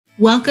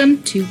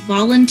Welcome to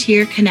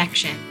Volunteer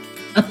Connection,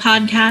 a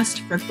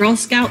podcast for Girl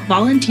Scout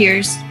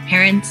volunteers,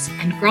 parents,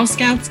 and Girl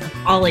Scouts of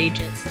all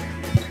ages.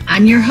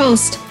 I'm your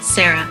host,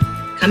 Sarah,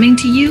 coming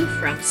to you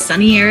from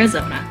sunny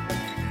Arizona.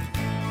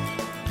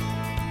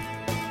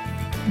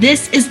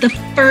 This is the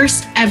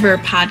first ever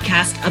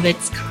podcast of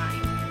its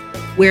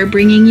kind. We're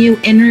bringing you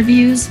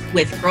interviews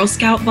with Girl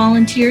Scout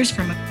volunteers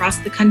from across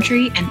the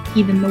country and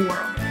even the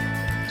world.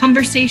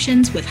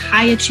 Conversations with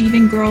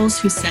high-achieving girls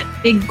who set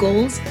big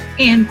goals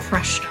and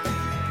crushed them.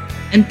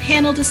 And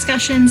panel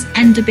discussions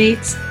and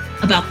debates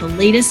about the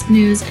latest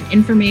news and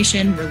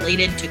information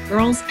related to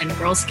girls and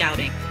Girl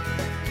Scouting.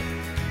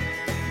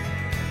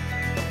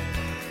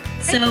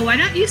 So why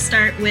don't you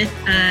start with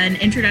an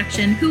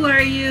introduction? Who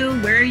are you?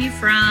 Where are you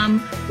from?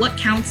 What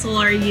council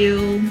are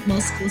you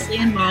most closely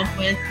involved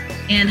with?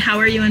 And how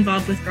are you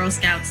involved with Girl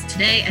Scouts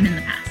today and in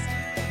the past?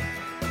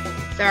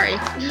 Sorry.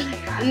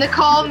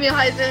 Nicole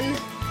Muehlheisen,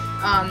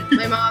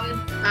 my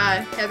mom,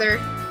 Heather,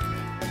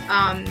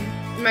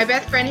 my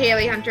best friend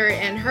Haley Hunter,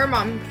 and her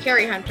mom,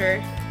 Carrie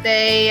Hunter.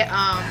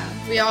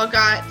 We all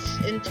got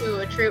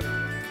into a troop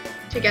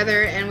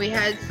together, and we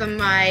had some of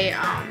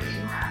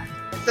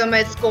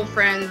my school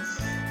friends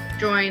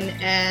join,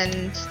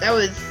 and that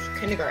was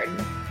kindergarten.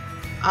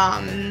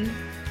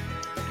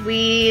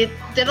 We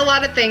did a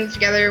lot of things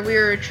together. We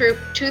were Troop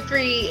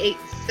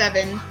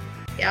 2387,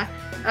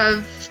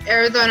 of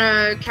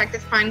Arizona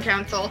Cactus Pine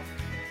Council.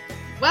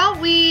 Well,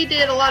 we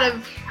did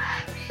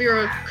we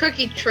were a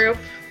cookie troop.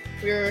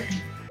 We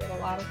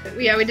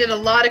did a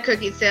lot of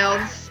cookie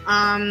sales.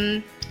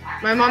 My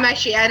mom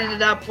actually added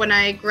it up when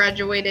I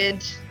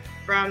graduated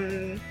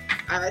from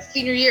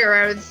senior year.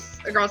 I was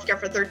a Girl Scout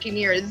for 13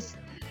 years.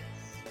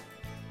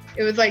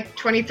 It was like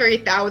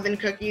 23,000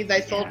 cookies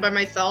I sold by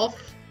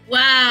myself.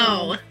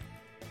 Wow.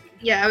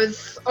 Yeah, it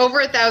was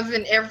over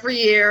 1,000 every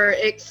year,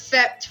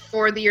 except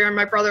for the year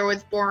my brother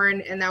was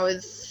born, and that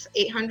was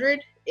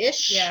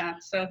 800-ish. Yeah,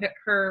 so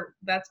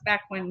that's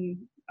back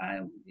when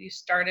you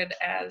started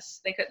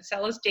they couldn't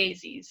sell as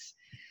daisies.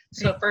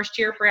 So first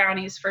year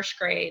brownies, first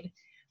grade.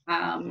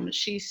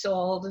 She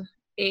sold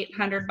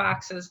 800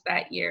 boxes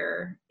that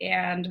year.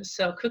 And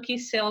so cookie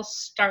sales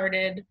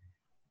started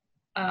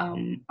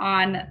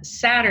on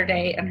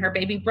Saturday, and her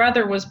baby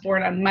brother was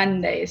born on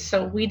Monday.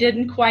 So we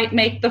didn't quite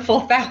make the full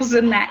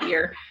 1,000 that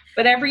year.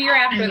 But every year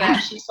after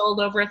that, she sold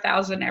over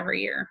 1,000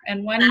 every year.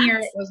 And one year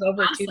it was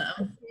over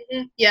 2,000.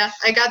 Mm-hmm. Yeah,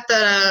 I got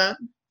the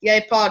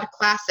iPod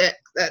Classic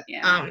that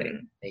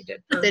they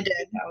did for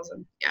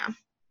 2,000. Yeah.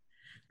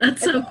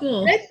 That's so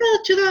cool. Did I sell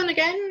 2,000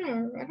 again?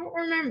 Or I don't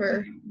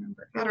remember.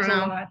 I don't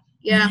know.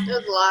 Yeah, it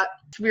was a lot.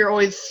 We were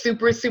always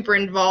super, super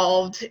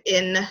involved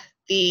in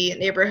the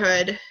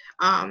neighborhood.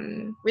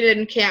 We did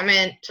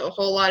encampment a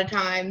whole lot of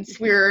times.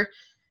 We were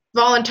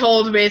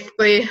voluntold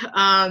basically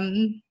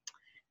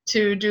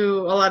to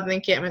do a lot of the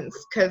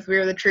encampments because we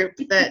were the troop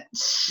that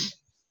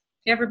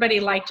everybody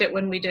liked it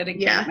when we did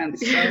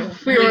encampments. Yeah.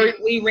 So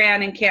we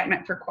ran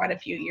encampment for quite a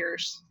few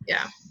years.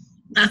 Yeah.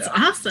 That's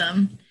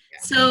awesome.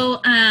 Yeah.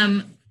 So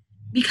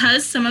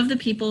because some of the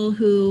people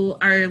who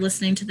are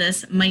listening to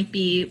this might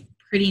be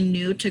pretty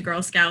new to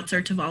Girl Scouts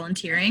or to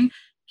volunteering,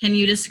 can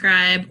you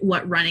describe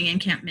what running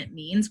encampment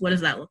means? What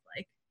does that look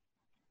like?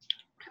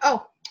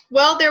 Oh,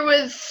 well,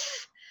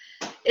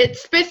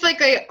 it's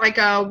basically like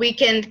a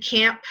weekend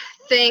camp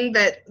thing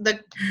that the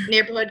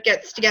neighborhood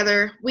gets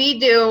together. We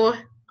do,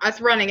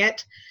 us running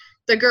it.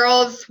 The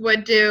girls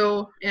would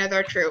do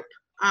their troop.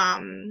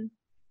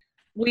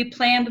 We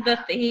planned the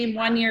theme.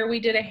 One year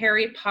we did a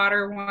Harry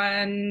Potter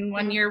one.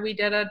 One year we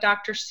did a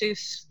Dr.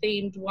 Seuss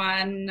themed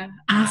one.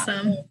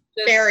 Awesome.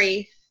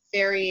 Fairy.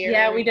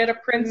 Yeah, we did a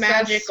princess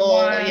magical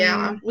one.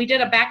 Yeah. We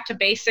did a back to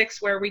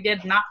basics where we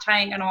did knot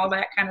tying and all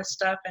that kind of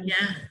stuff, and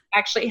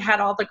actually had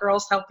all the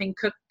girls helping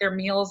cook their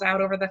meals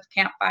out over the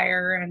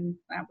campfire, and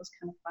that was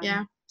kind of fun.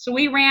 Yeah. So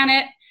we ran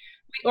it,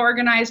 we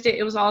organized it.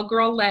 It was all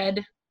girl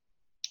led.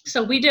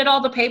 So we did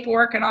all the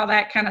paperwork and all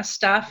that kind of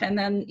stuff, and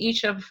then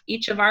each of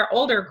our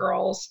older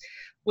girls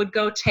would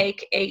go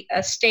take a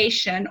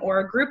station or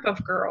a group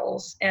of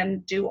girls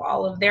and do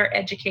all of their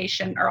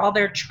education or all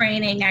their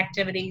training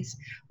activities,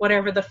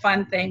 whatever the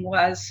fun thing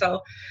was.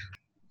 So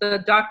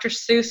the Dr.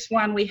 Seuss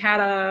one, we had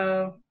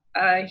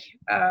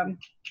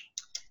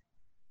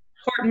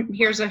Horton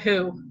Hears a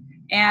Who.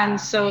 And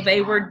so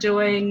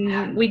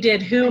we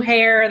did Who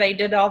hair, they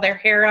did all their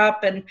hair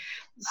up, and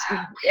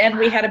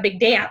we had a big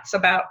dance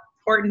about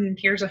Horton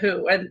Hears a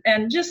Who,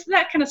 and just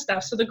that kind of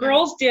stuff. So the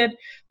girls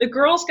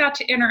got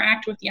to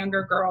interact with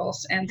younger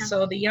girls, and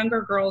so the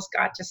younger girls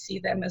got to see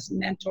them as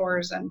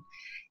mentors and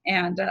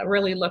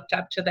really looked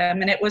up to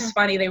them. And it was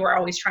funny, they were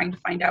always trying to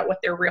find out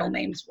what their real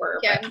names were,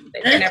 but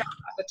they never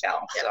got to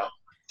tell. So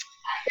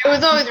it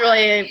was always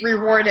really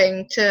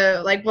rewarding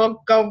to,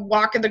 we'll go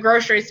walk in the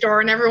grocery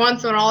store, and every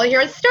once in a while I'll hear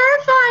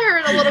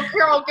Starfire, and a little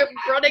girl will come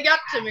running up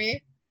to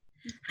me.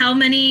 How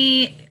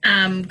many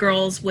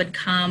girls would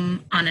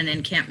come on an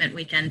encampment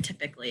weekend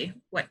typically?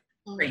 What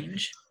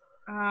range?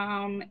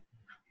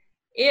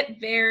 It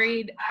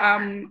varied.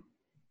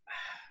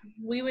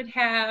 We would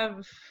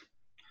have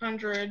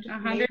 100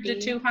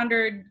 to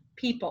 200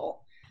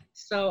 people.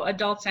 So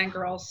adults and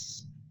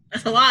girls.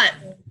 That's a lot.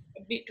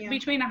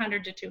 Between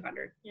 100 to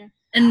 200. Yeah.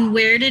 And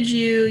where did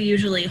you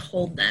usually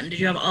hold them? Did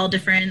you have all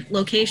different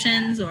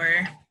locations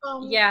or?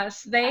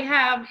 Yes, they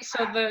have.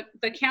 So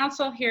the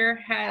council here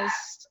has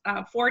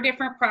 4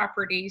 different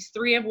properties,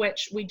 3 of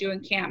which we do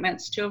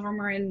encampments. 2 of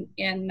them are in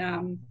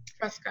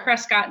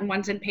Prescott and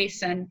one's in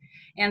Payson.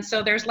 And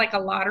so there's like a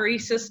lottery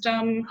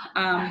system.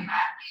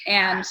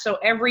 And so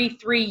every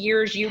 3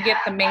 years you get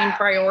the main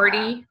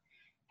priority.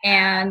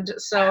 And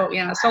so,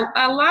 so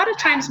a lot of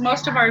times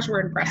most of ours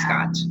were in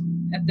Prescott,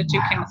 at the 2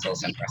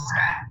 councils in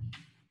Prescott.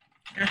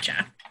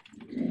 Gotcha.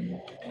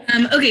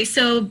 Okay,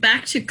 so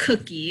back to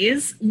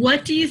cookies.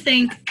 What do you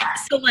think?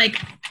 So,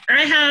 like,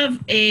 I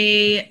have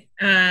a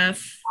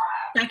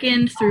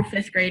 2nd through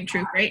 5th grade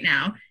troop right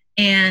now,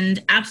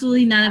 and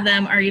absolutely none of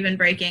them are even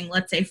breaking,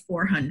 let's say,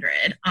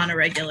 400 on a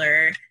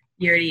regular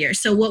year to year.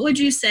 So what would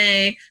you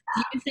say,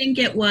 do you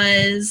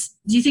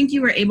think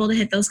you were able to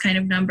hit those kind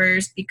of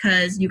numbers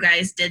because you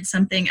guys did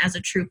something as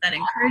a troop that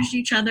encouraged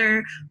each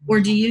other?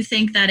 Or do you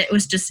think that it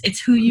was just, it's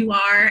who you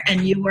are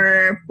and you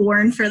were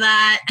born for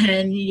that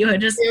and you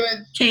just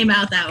came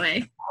out that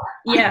way?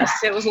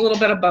 Yes, it was a little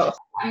bit of both.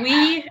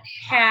 We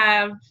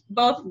have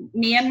both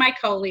me and my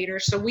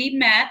co-leader. So we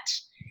met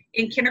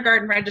in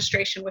kindergarten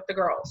registration with the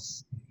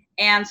girls.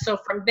 And so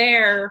from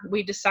there,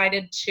 we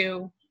decided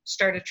to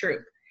start a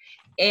troop.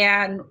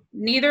 And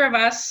neither of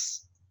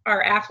us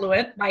are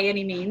affluent by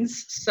any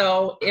means.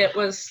 So it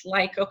was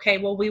like, okay,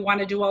 well, we want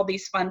to do all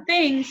these fun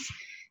things.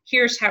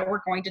 Here's how we're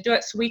going to do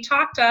it. So we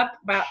talked up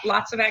about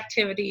lots of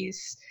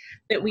activities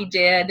that we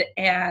did.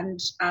 And,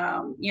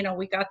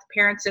 we got the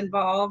parents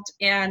involved.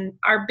 And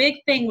our big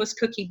thing was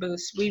cookie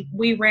booths.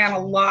 We ran a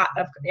lot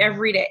of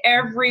every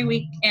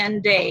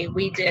weekend day,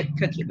 we did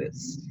cookie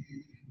booths.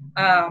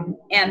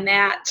 And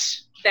that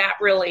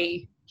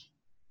really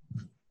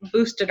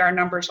boosted our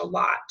numbers a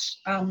lot.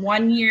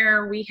 One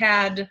year we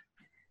had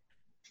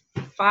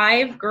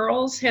 5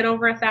 girls hit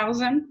over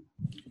 1,000.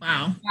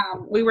 Wow.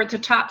 We were the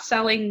top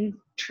selling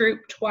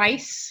troop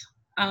twice.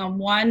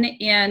 One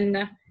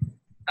in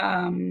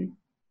 3rd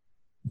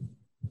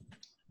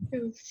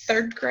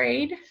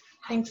grade.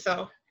 I think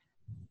so.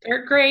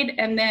 3rd grade,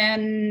 and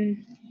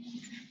then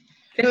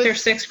 5th or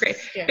 6th grade.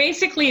 Yeah.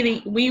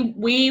 Basically,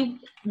 we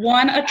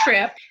won a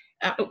trip.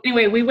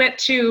 Anyway, we went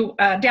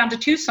down to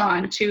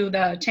Tucson to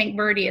the Tank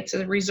Verde. It's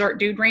a resort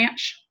dude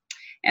ranch,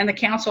 and the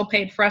council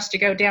paid for us to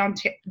go down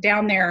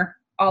there,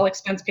 all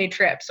expense paid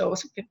trip. So it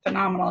was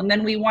phenomenal. And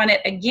then we won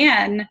it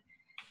again.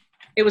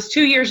 It was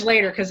 2 years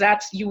later because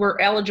you were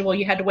eligible.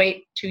 You had to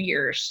wait 2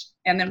 years,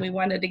 and then we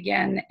won it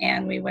again,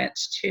 and we went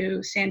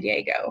to San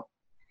Diego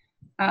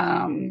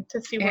to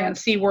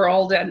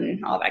SeaWorld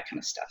and all that kind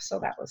of stuff. So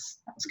that was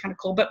kind of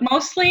cool. But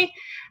mostly,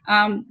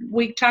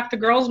 we talked to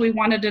girls. We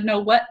wanted to know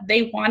what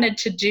they wanted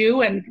to do,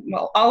 and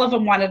well, all of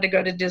them wanted to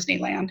go to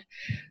Disneyland.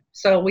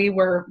 So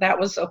that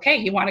was okay.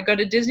 You want to go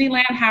to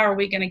Disneyland? How are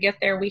we going to get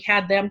there? We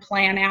had them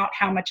plan out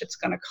how much it's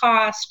going to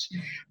cost.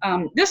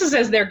 This is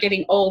as they're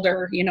getting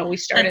older. We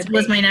started. That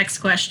was my next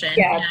question.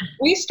 Yeah.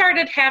 We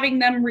started having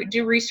them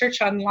do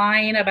research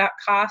online about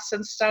costs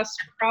and stuff.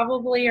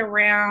 Probably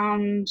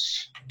around.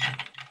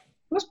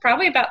 It was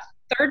probably about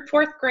 3rd,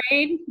 4th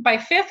grade. By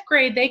 5th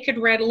grade, they could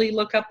readily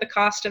look up the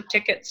cost of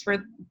tickets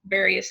for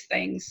various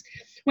things.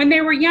 When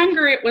they were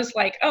younger, it was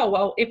like, oh,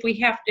 well, if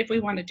we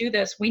want to do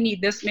this, we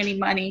need this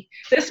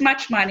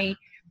much money.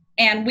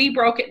 And we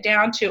broke it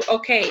down to,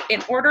 okay,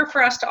 in order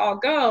for us to all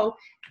go,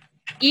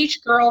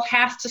 each girl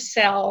has to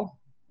sell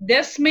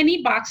this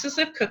many boxes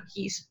of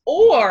cookies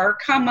or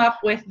come up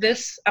with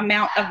this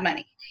amount of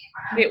money.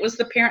 It was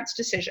the parents'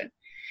 decision.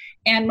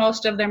 And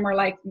most of them were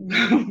like,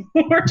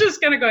 we're just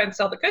going to go ahead and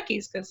sell the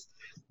cookies because,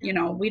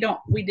 we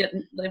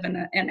didn't live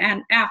in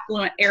an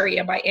affluent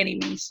area by any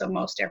means. So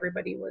most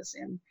everybody was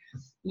in,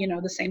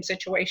 the same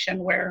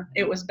situation where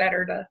it was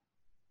better to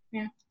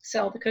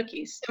sell the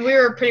cookies. We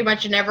were pretty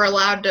much never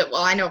allowed to,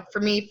 well, I know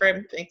for me,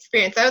 from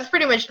experience, I was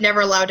pretty much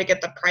never allowed to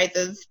get the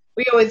prizes.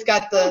 We always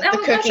got the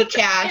cookie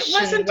cash. It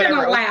wasn't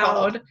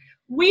allowed.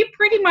 We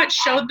pretty much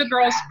showed the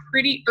girls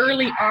pretty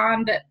early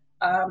on that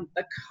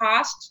the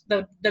cost,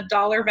 the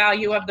dollar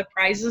value of the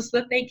prizes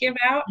that they give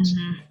out,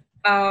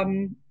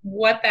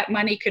 what that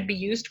money could be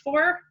used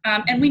for.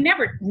 And we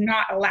never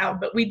not allowed,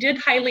 but we did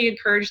highly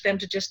encourage them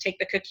to just take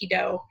the cookie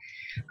dough.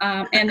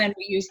 And then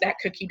we use that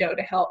cookie dough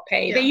to help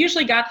pay. Yeah. They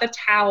usually got the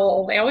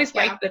towel. They always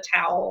liked the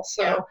towel.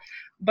 So,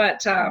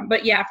 but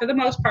yeah, for the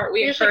most part,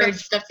 we usually encourage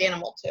got stuffed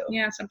animal too.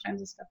 Yeah,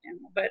 sometimes a stuffed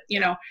animal. But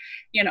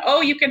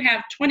oh, you can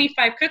have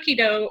 25 cookie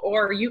dough,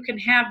 or you can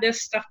have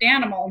this stuffed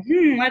animal.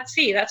 Let's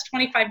see, that's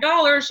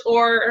 $25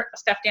 or a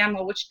stuffed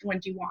animal. Which one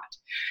do you want?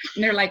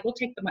 And they're like, we'll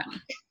take the money.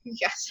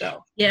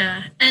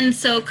 Yeah, and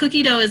so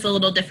cookie dough is a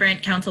little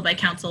different, council by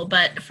council.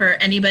 But for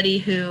anybody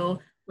who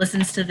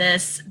listens to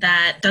this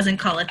that doesn't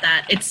call it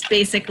that, it's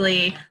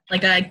basically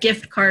like a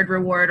gift card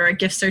reward or a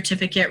gift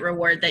certificate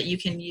reward that you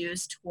can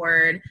use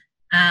toward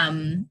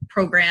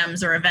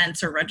programs or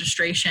events or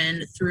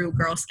registration through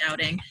Girl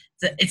Scouting.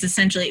 it's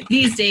essentially,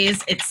 these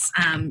days, it's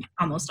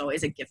almost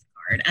always a gift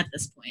card at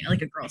this point,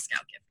 like a Girl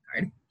Scout gift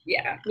card.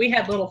 Yeah, we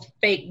had little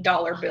fake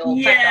dollar bills,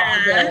 Yeah.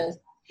 $5 bills.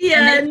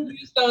 Yeah. And they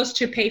used those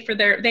to pay for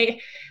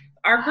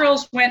our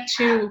girls went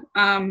to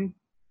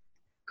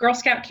Girl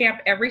Scout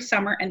camp every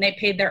summer, and they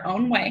paid their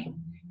own way.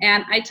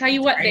 And I tell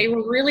you what, they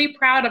were really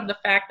proud of the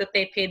fact that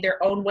they paid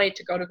their own way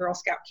to go to Girl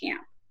Scout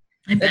camp.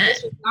 I bet.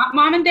 This was not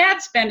mom and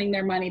dad spending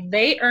their money.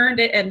 They earned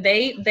it, and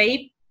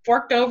they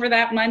forked over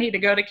that money to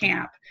go to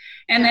camp.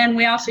 And then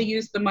we also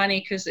used the money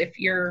because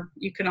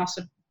you can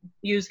also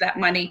use that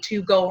money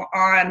to go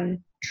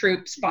on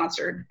troop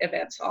sponsored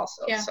events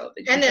also. Yeah. So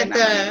and at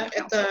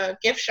the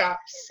gift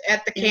shops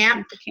at the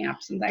camp, the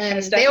camps and that kind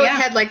of stuff. They always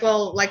had like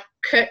little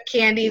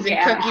candies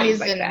and cookies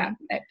like and that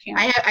at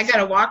camp. I got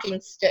a walking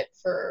stick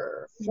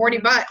for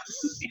 $40.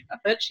 Yeah,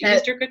 but she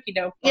used her cookie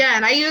dough. Yeah,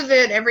 and I use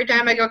it every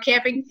time I go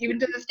camping, even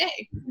to this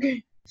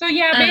day. So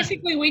yeah,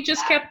 basically we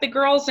just kept the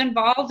girls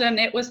involved, and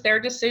it was their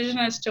decision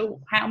as to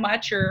how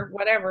much or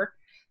whatever.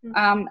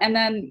 And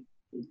then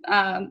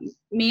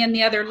me and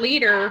the other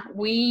leader,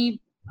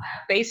 we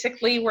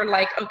basically were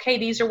like, okay,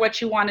 these are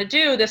what you want to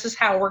do. This is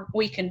how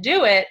we can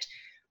do it.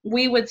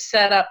 We would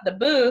set up the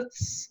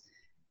booths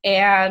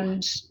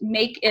and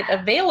make it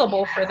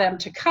available for them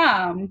to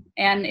come.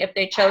 And if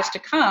they chose to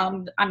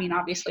come, I mean,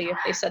 obviously, if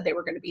they said they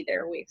were going to be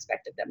there, we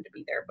expected them to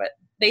be there. But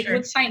they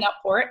would sign up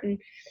for it,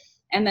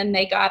 and then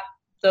they got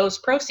those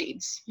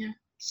proceeds. Yeah.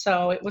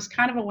 So it was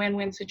kind of a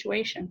win-win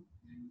situation.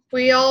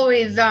 We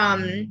always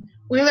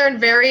we learned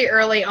very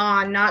early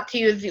on not to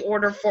use the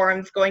order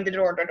forms going to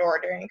door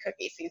during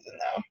cookie season,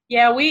 though.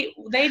 Yeah, we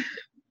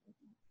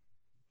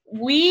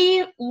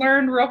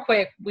learned real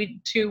quick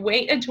to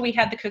wait until we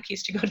had the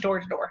cookies to go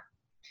door to door.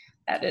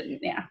 That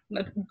didn't,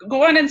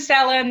 going and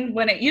selling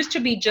when it used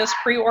to be just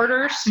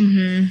pre-orders,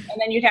 and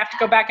then you'd have to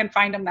go back and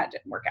find them. That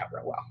didn't work out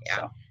real well.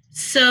 Yeah.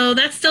 So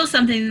that's still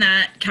something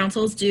that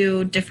councils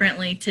do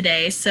differently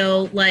today.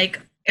 So like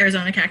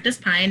Arizona Cactus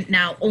Pine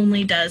now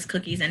only does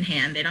cookies in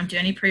hand. They don't do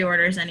any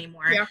pre-orders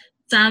anymore. Yeah.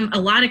 A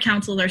lot of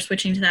councils are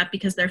switching to that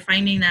because they're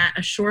finding that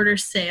a shorter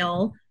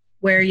sale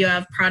where you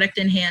have product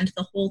in hand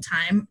the whole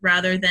time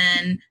rather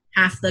than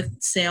half the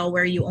sale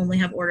where you only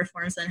have order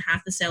forms and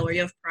half the sale where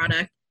you have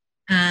product.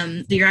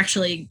 You're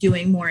actually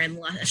doing more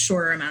in a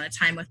shorter amount of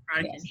time with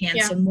product in hand.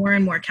 Yeah. So more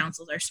and more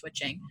councils are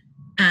switching.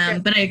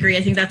 But I agree.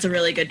 I think that's a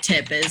really good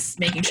tip is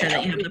making sure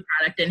that you have the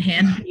product in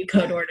hand when you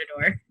go door to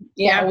door.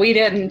 Yeah, we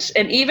didn't.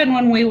 And even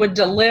when we would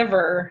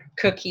deliver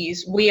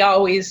cookies,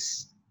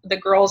 the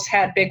girls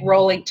had big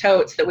rolling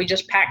totes that we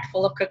just packed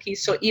full of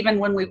cookies. So even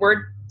when we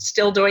were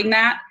still doing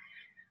that,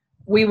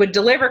 we would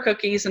deliver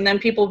cookies and then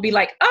people would be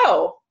like,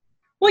 oh,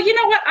 well, you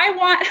know what I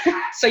want?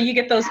 So you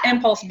get those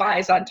impulse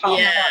buys on top.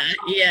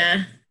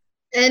 Yeah.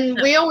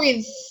 And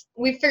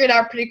we figured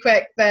out pretty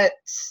quick that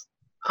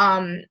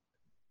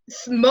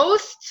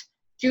most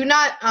do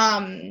not,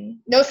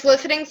 no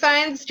soliciting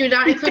signs do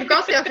not include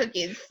Girl Scout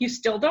cookies. You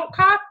still don't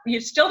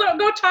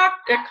go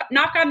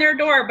knock on their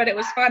door, but it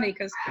was funny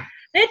because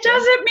it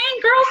doesn't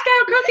mean Girl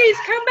Scout cookies,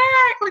 come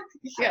back.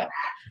 Yeah.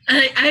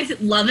 I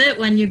love it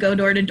when you go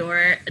door to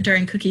door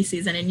during cookie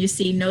season and you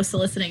see no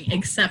soliciting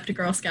except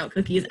Girl Scout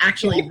cookies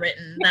actually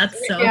written.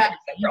 That's so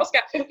Girl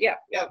Scout. Yeah.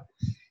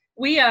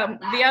 We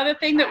the other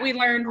thing that we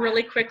learned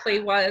really quickly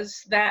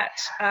was that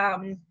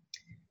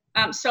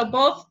so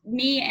both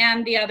me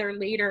and the other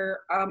leader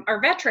are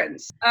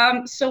veterans.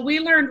 So we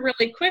learned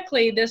really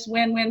quickly this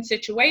win-win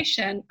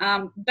situation.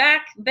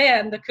 Back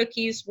then, the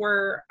cookies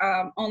were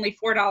only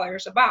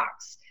 $4 a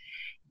box.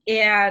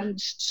 And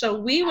so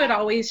we would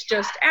always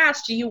just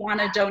ask, do you want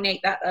to donate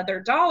that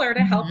other $1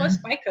 to help us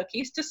buy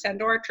cookies to send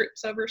to our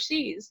troops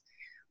overseas?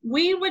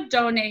 We would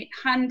donate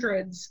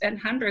hundreds and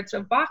hundreds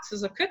of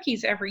boxes of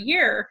cookies every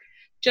year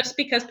just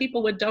because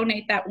people would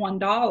donate that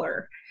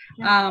 $1.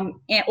 Yeah.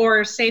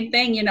 Or same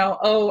thing,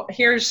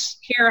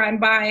 here I'm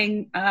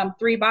buying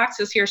 3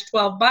 boxes, here's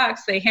 $12,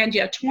 they hand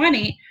you a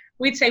 20.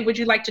 We'd say, would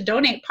you like to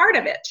donate part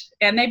of it?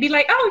 And they'd be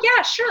like, oh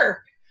yeah,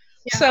 sure.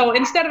 Yeah. So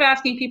instead of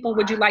asking people,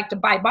 would you like to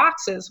buy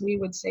boxes, we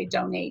would say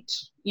donate,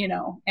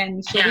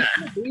 and so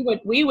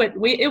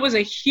it was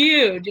a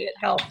huge, it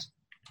helped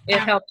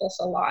us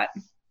a lot.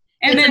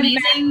 And it's then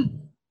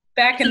amazing.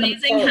 It's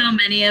amazing how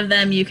many of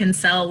them you can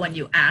sell when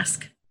you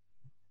ask.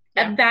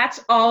 And that's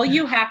all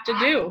you have to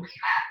do.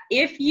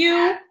 If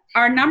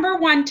our number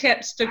one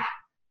tips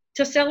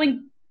to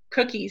selling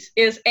cookies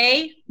is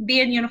be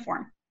in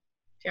uniform.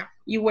 Yeah.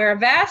 You wear a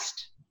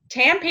vest,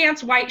 tan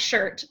pants, white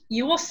shirt.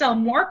 You will sell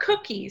more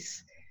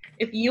cookies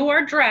if you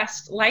are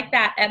dressed like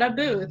that at a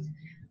booth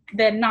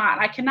than not.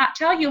 I cannot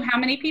tell you how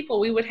many people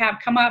we would have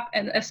come up,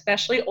 and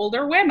especially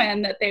older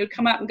women, that they would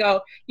come up and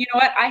go, you know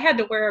what, I had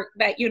to wear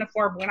that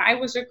uniform when I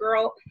was a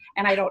girl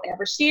and I don't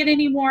ever see it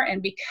anymore.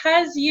 And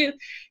because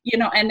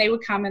and they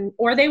would come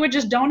or they would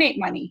just donate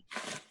money.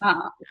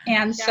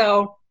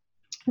 So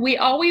we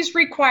always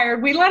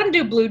we let them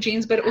do blue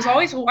jeans, but it was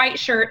always a white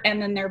shirt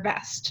and then their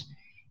vest.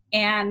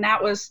 And that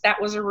was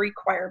a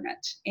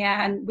requirement.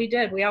 And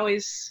we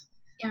always.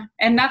 Yeah.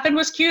 And nothing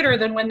was cuter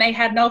than when they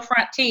had no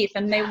front teeth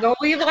and they would go,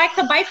 "Would you like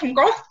to buy some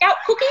Girl Scout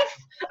cookies?"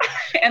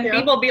 And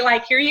people would be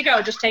like, "Here you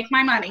go, just take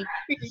my money."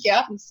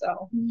 Yeah. And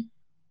so.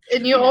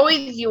 And you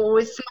always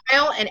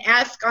smile and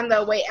ask on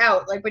the way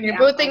out. Like when you're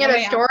boothing at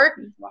a store,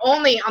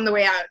 only on the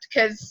way out,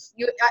 because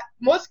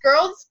most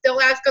girls they'll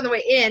ask on the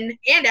way in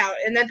and out,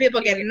 and then people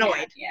get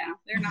annoyed. Yeah,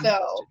 they're not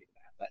supposed to do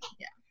that. But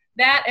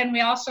that, and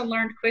we also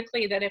learned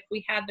quickly that if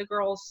we had the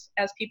girls,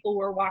 as people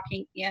were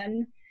walking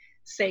in,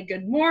 say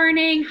good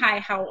morning, hi,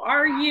 how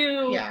are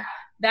you? Yeah.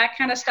 That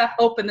kind of stuff.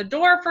 Open the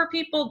door for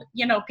people.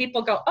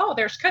 People go, "Oh,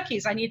 there's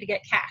cookies. I need to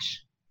get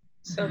cash."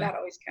 So that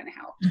always kind of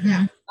helped.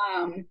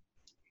 Mm-hmm.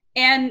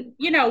 And,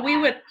 we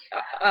would,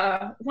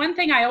 one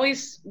thing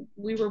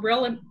we were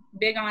real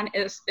big on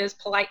is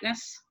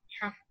politeness.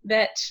 Yeah.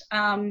 That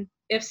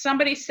if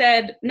somebody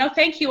said, "No,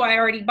 thank you, I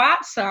already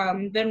bought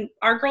some," then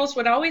our girls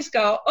would always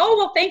go, "Oh,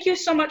 well, thank you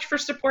so much for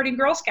supporting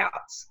Girl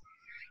Scouts."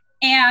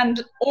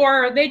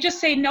 Or they just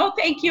say, "No,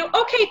 thank you.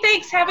 Okay,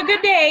 thanks. Have a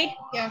good day."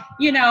 Yeah.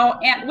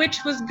 And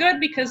which was good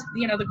because,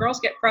 the girls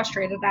get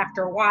frustrated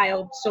after a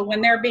while. So when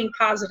they're being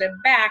positive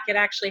back, it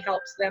actually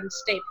helps them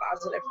stay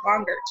positive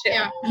longer too.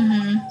 Yeah.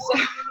 Mm-hmm. So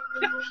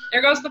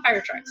there goes the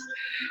fire trucks.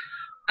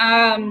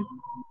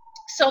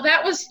 So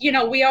that was,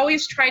 we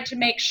always tried to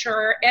make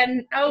sure.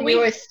 And we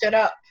always stood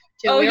up.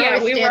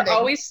 We were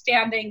always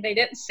standing. They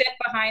didn't sit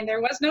behind.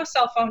 There was no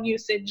cell phone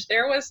usage.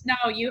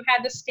 You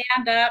had to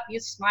stand up, you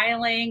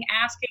smiling,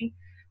 asking.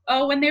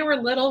 Oh, when they were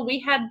little,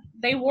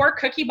 they wore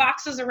cookie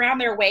boxes around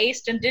their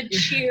waist and did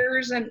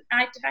cheers. And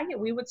I tell you,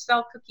 we would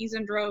sell cookies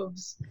in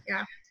droves.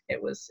 Yeah.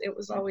 It was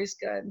always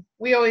good.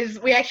 We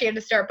actually had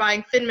to start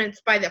buying Thin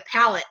Mints by the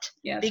pallet.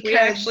 Yes, we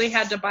actually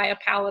had to buy a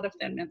pallet of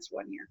Thin Mints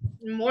one year.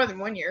 More than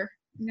 1 year.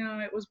 No,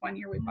 it was 1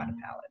 year we bought a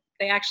pallet.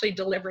 They actually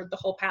delivered the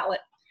whole pallet.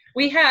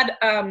 We had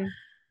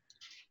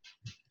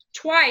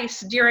twice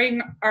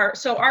during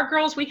our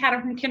girls, we had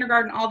them from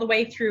kindergarten all the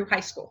way through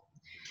high school.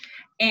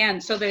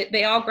 And so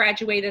they all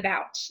graduated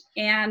out.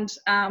 And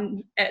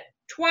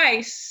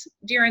twice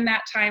during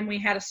that time, we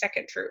had a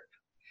second troop.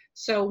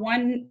 So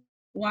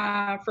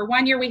for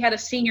 1 year, we had a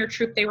senior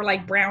troop. They were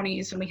like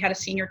brownies, and we had a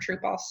senior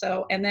troop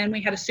also. And then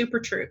we had a super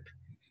troop,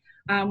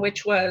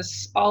 which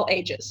was all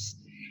ages.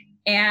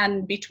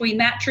 And between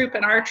that troop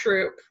and our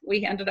troop,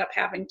 we ended up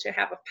having to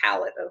have a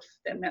pallet of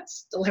Thin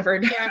Mints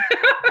delivered. Yeah.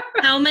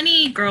 How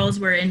many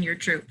girls were in your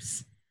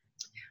troops?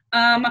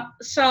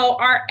 So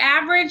our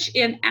average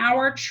in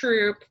our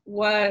troop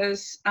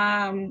was,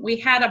 we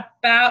had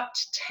about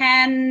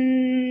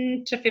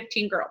 10 to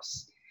 15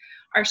 girls.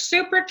 Our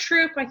super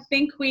troop, I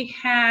think we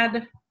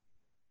had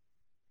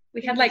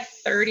like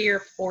 30 or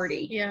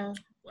 40. Yeah.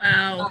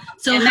 Wow.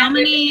 So how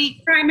many?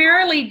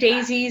 Primarily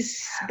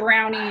daisies,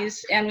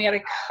 brownies, and we had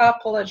a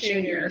couple of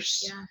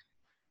juniors. Yeah.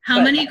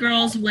 How many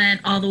girls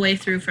went all the way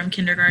through from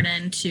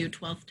kindergarten to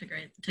 12th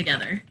grade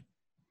together?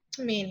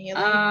 Me and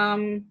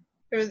Haley.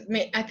 It was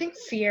I think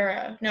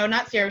Sierra. No,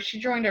 not Sierra. She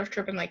joined our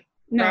trip in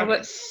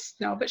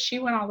but she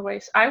went all the way.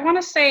 I want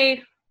to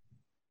say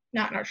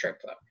not in our trip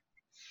though.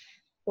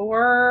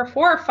 4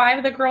 or 5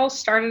 of the girls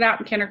started out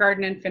in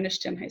kindergarten and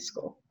finished in high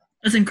school.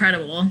 That's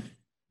incredible.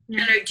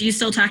 Yeah. And do you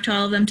still talk to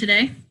all of them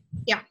today?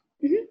 Yeah.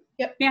 Mm-hmm.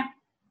 Yep. Yeah.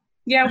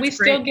 That's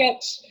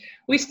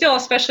we still,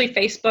 especially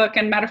Facebook,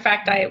 and matter of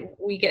fact,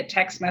 we get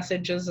text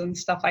messages and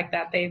stuff like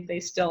that. They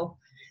still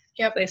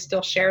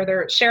share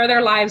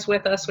their lives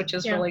with us, which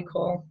is really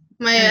cool.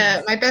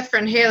 My best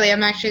friend Haley,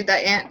 I'm actually the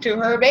aunt to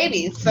her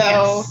baby.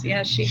 So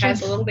she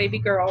has a little baby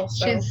girl.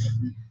 So.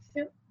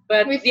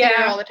 But we see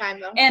her all the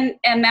time though.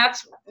 And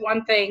that's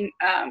one thing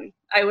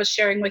I was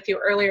sharing with you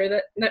earlier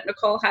that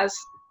Nicole has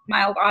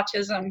mild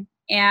autism.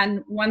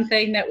 And one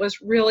thing that was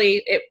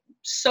it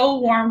so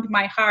warmed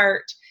my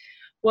heart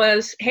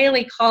was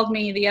Haley called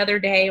me the other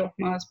day, it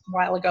was a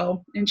while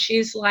ago, and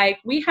she's like,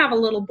 "We have a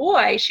little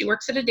boy." She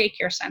works at a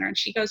daycare center, and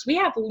she goes, "We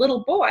have a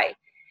little boy,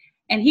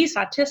 and he's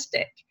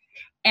autistic."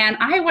 And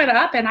I went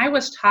up and I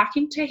was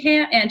talking to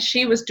him, and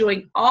she was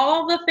doing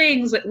all the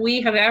things that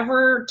we have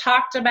ever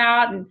talked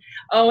about.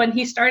 And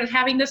he started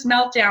having this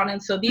meltdown.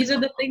 And so these are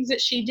the things that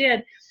she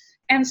did.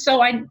 And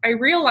so I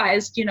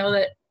realized,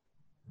 that,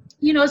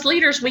 as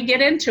leaders, we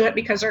get into it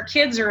because our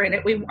kids are in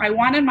it. I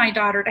wanted my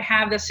daughter to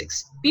have this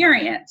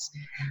experience.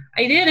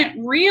 I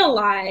didn't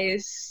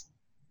realize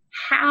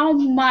how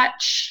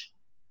much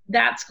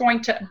that's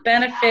going to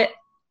benefit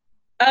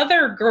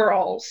other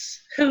girls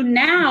who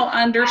now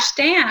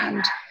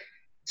understand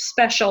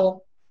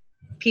special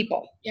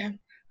people. Yeah.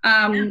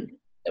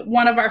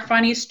 One of our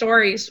funny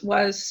stories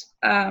was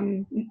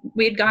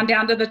we had gone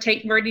down to the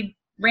Take Verde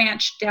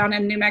Ranch down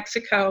in New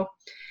Mexico,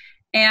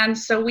 and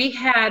so we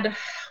had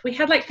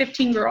like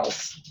 15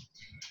 girls,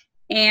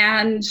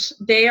 and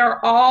they are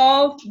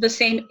all the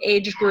same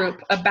age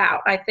group.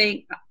 About, I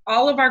think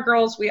all of our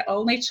girls, we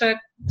only took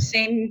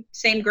same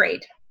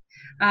grade.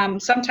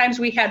 Sometimes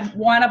we had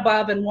one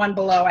above and one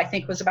below, I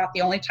think was about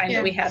the only time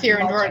that we had.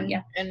 Sierra and Jordan.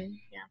 Yeah.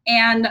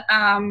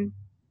 And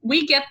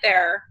we get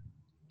there,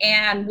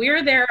 and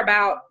we're there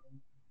about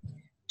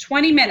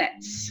 20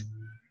 minutes.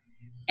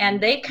 And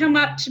they come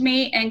up to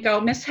me and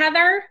go, Miss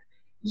Heather,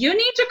 you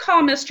need to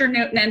call Mr.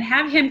 Newton and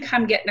have him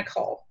come get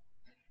Nicole.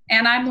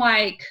 And I'm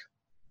like,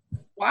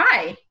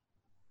 why?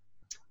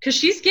 Because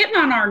she's getting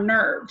on our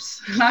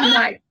nerves. And I'm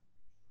like,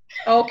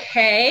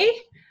 okay.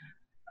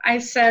 I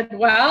said,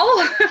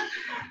 well,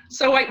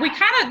 so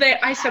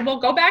I said, well,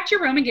 go back to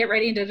your room and get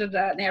ready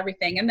and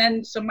everything. And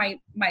then, so my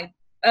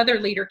other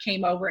leader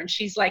came over and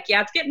she's like,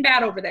 yeah, it's getting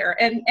bad over there.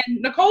 And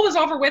Nicole was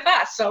over with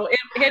us. So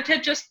it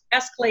had just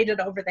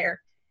escalated over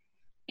there.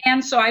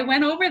 And so I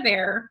went over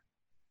there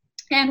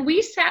and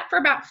we sat for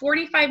about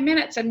 45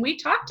 minutes and we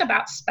talked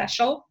about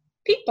special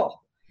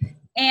people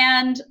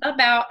and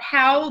about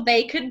how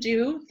they could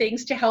do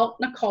things to help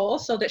Nicole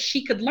so that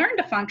she could learn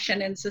to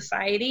function in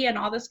society and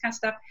all this kind of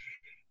stuff.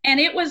 And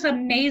it was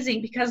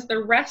amazing because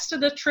the rest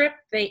of the trip,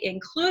 they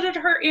included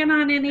her in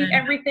on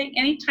everything.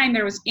 Anytime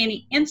there was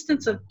any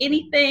instance of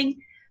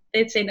anything,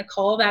 they'd say,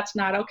 Nicole, that's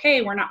not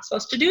okay. We're not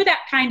supposed to do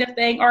that kind of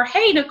thing. Or,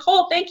 hey,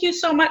 Nicole, thank you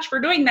so much for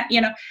doing that.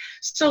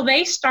 So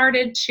they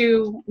started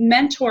to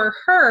mentor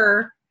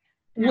her,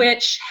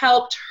 which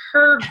helped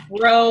her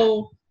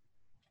grow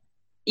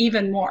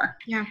even more.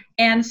 Yeah.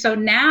 And so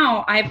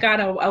now I've got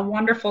a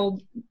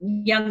wonderful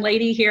young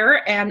lady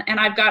here, and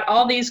I've got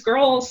all these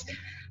girls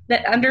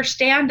that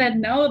understand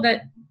and know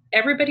that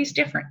everybody's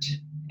different.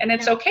 And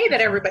it's okay that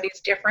everybody's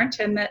different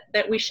and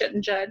that we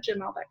shouldn't judge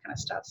and all that kind of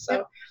stuff.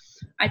 So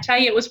I tell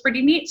you, it was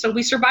pretty neat. So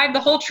we survived the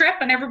whole trip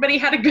and everybody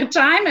had a good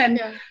time. And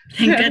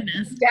thank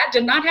goodness. Dad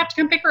did not have to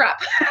come pick her up.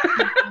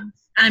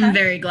 I'm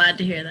very glad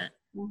to hear that.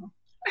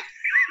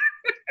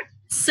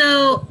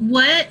 So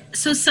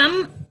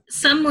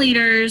some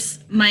leaders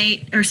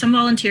might, or some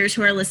volunteers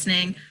who are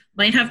listening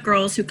might have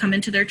girls who come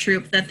into their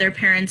troop that their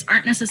parents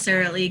aren't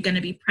necessarily going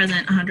to be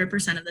present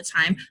 100% of the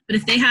time. But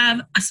if they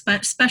have a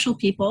special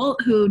people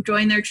who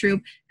join their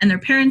troop and their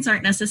parents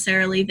aren't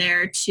necessarily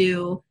there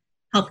to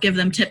help give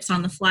them tips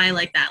on the fly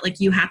like that, like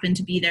you happen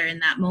to be there in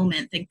that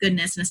moment, thank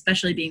goodness, and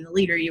especially being the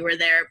leader, you were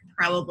there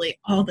probably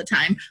all the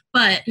time.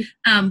 But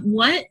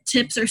what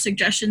tips or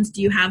suggestions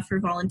do you have for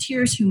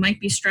volunteers who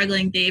might be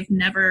struggling? They've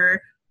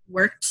never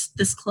worked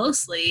this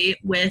closely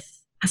with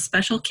a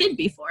special kid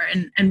before,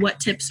 and what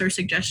tips or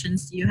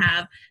suggestions do you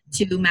have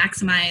to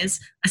maximize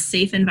a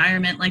safe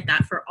environment like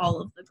that for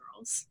all of the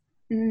girls?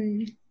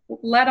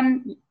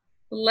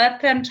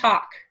 Let them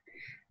talk.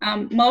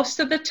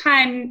 Most of the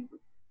time,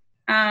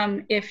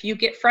 if you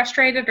get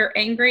frustrated or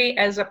angry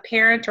as a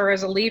parent or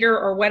as a leader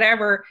or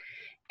whatever,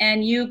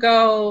 and you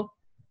go,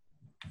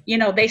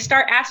 they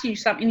start asking you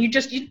something, and you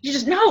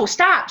just no,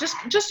 stop,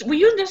 just will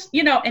you just,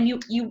 and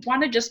you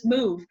want to just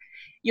move.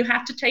 You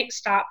have to take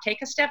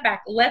a step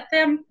back, let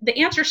them, the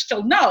answer's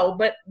still no,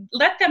 but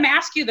let them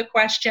ask you the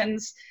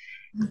questions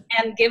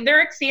and give their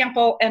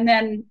example and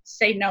then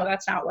say, no,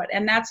 that's not what,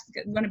 and that's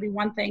going to be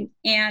one thing.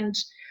 And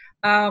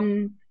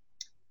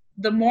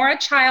the more a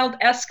child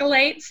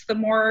escalates, the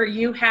more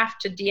you have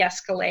to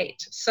de-escalate.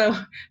 So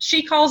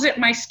she calls it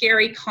my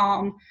scary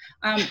calm.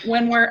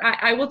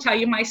 I will tell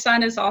you, my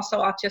son is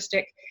also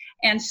autistic.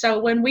 And so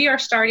when we are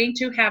starting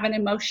to have an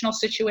emotional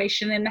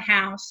situation in the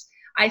house,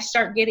 I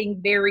start getting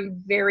very,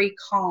 very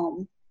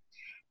calm.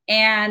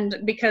 And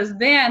because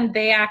then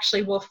they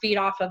actually will feed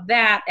off of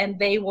that and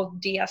they will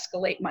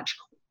de-escalate much,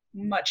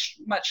 much,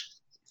 much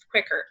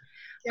quicker.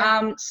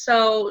 Yeah.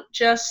 So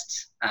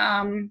just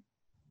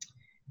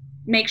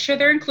make sure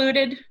they're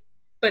included,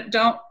 but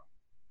don't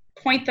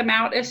point them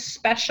out as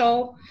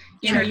special.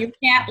 Sure. You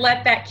can't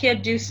let that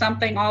kid do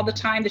something all the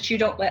time that you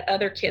don't let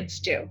other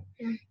kids do.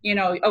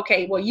 Yeah.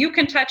 Okay, well, you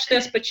can touch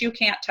this, but you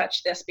can't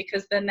touch this,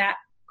 because then that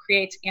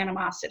creates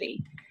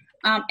animosity.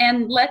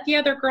 And let the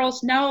other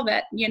girls know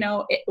that,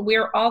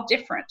 we're all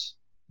different.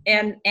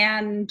 And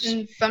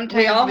sometimes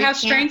we all have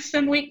strengths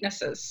and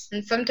weaknesses.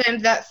 And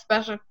sometimes that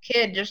special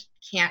kid just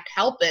can't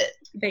help it.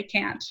 They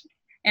can't.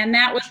 And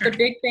that was the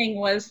big thing,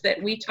 was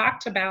that we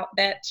talked about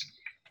that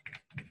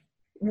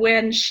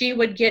when she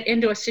would get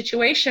into a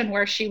situation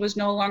where she was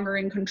no longer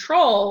in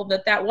control,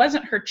 that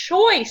wasn't her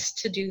choice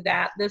to do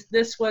that.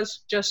 This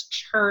was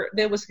just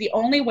that was the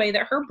only way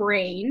that her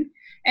brain,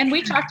 and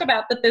we talked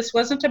about that this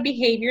wasn't a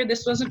behavior,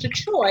 this wasn't a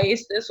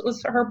choice, this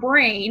was her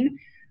brain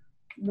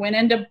went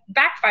into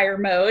backfire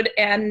mode,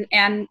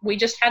 and we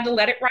just had to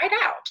let it ride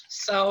out.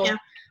 So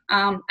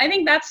I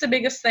think that's the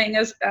biggest thing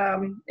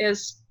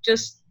is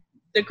just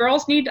the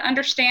girls need to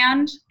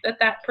understand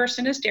that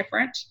person is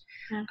different.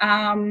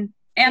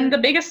 And the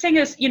biggest thing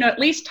is, at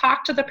least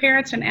talk to the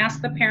parents and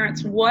ask the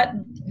parents what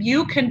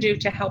you can do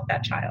to help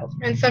that child.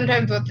 And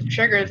sometimes what the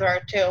triggers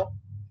are too.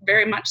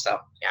 Very much so.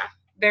 Yeah.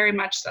 Very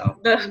much so.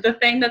 The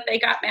thing that they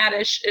got mad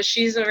is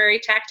she's a very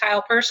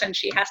tactile person.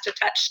 She has to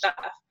touch stuff.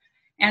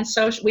 And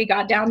so we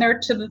got down there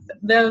to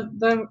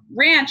the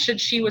ranch, and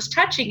she was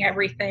touching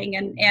everything,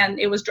 and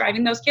it was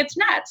driving those kids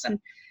nuts. And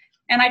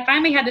I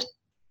finally had to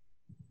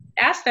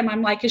ask them,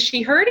 I'm like, is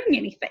she hurting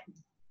anything?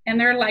 And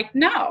they're like,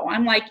 no.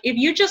 I'm like, if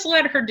you just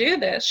let her do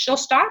this, she'll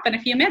stop in a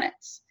few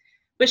minutes.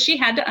 but she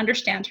had to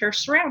understand her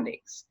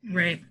surroundings.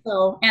 Right.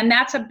 So, and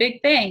that's a big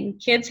thing.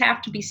 Kids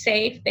have to be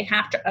safe. They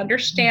have to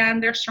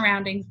understand their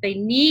surroundings. They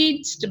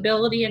need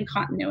stability and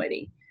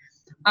continuity.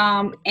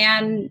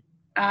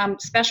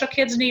 Special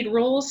kids need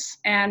rules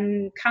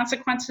and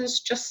consequences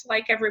just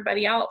like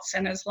everybody else.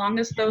 And as long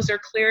as those are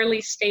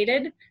clearly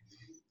stated,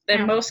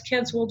 then most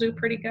kids will do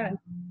pretty good.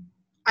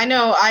 I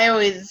know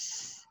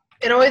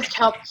it always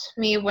helped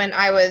me when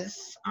I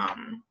was,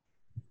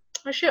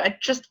 I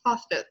just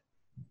lost it.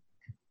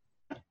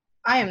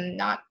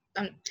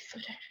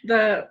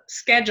 The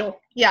schedule.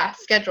 Yeah,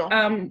 schedule.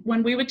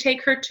 When we would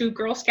take her to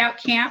Girl Scout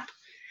camp,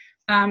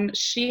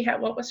 she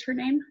had, what was her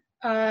name?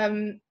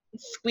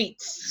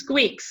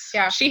 Squeaks.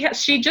 Yeah.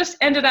 She just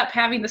ended up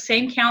having the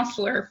same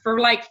counselor for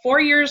like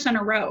 4 years in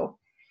a row.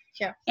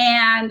 Yeah.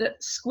 And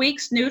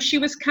Squeaks knew she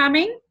was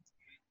coming.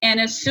 And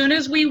as soon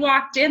as we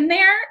walked in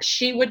there,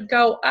 she would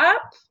go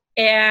up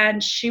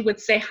and she would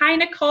say, "Hi,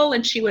 Nicole."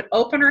 And she would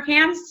open her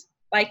hands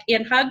like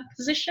in hug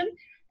position.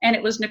 And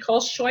it was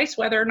Nicole's choice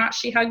whether or not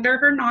she hugged her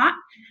or not.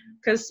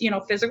 Because,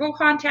 physical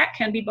contact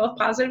can be both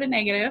positive and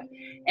negative.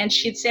 And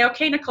she'd say,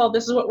 "Okay, Nicole,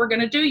 this is what we're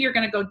going to do. You're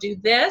going to go do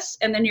this,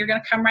 and then you're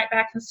going to come right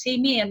back and see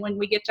me. And when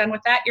we get done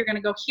with that, you're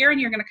going to go here, and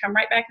you're going to come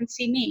right back and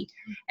see me.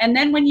 And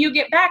then when you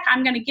get back,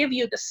 I'm going to give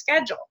you the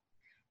schedule."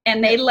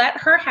 And they let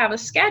her have a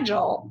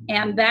schedule,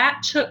 and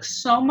that took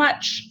so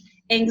much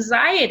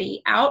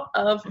anxiety out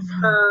of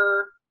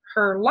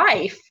her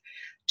life,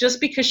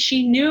 just because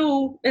she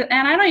knew,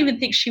 and I don't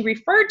even think she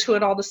referred to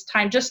it all this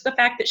time, just the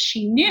fact that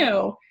she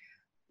knew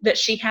that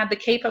she had the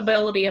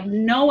capability of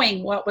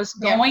knowing what was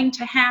going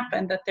to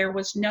happen, that there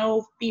was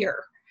no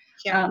fear.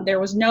 Yeah.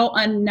 There was no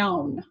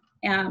unknown.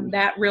 And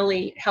that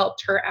really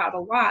helped her out a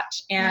lot.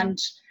 And,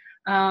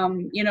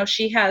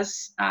 she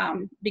has,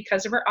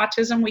 because of her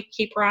autism, we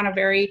keep her on a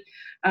very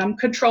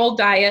controlled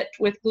diet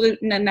with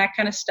gluten and that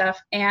kind of stuff.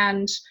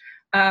 And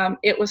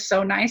it was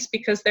so nice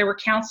because there were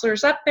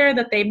counselors up there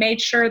that they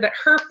made sure that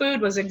her food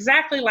was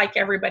exactly like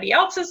everybody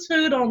else's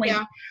food, only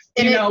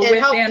it helped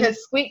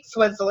because Squeaks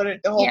was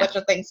allergic to a whole bunch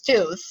of things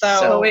too.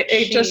 So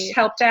it just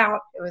helped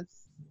out. It was,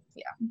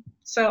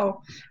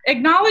 So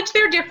acknowledge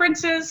their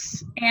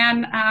differences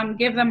and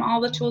give them all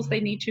the tools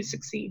they need to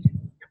succeed.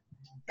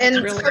 And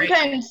really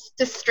sometimes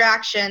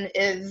distraction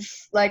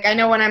is, like, I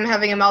know when I'm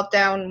having a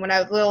meltdown when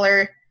I was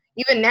littler,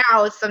 even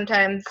now,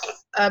 sometimes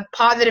a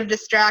positive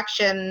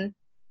distraction,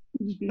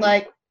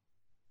 like,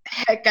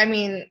 heck, I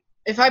mean,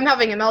 if I'm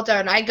having a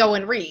meltdown, I go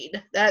and read.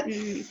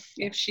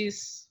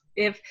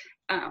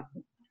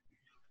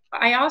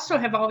 I also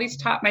have always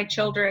taught my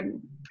children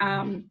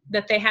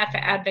that they have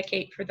to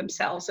advocate for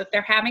themselves. If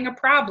they're having a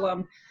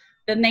problem,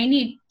 then they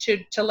need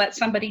to let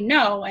somebody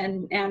know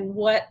and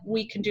what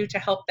we can do to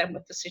help them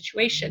with the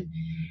situation.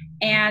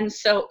 And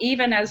so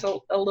even as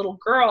a little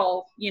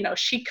girl,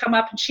 she'd come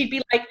up and she'd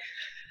be like,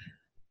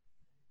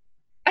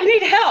 "I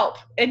need help."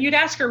 And you'd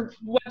ask her,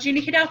 "What do you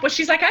need help with?"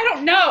 She's like, "I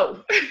don't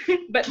know."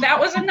 But that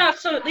was enough.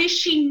 So at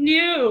least she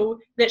knew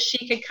that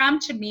she could come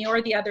to me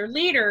or the other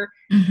leader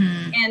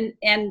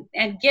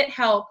and get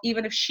help,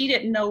 even if she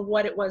didn't know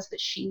what it was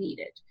that she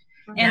needed.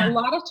 And a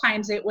lot of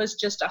times it was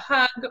just a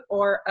hug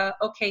or,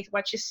 "Okay, why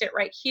don't you sit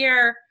right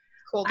here?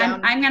 Cool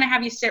down. I'm going to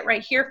have you sit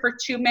right here for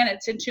 2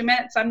 minutes. In 2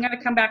 minutes, I'm going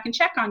to come back and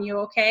check on you,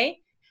 okay?"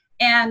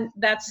 And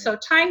that's so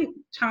time,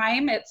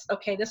 it's,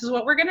 "Okay, this is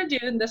what we're going to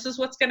do, and this is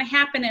what's going to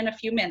happen in a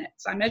few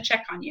minutes. I'm going to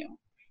check on you.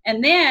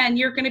 And then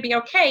you're going to be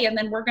okay, and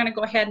then we're going to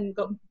go ahead and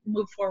go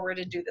move forward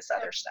and do this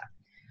other stuff."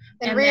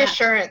 And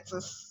reassurance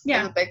is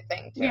a big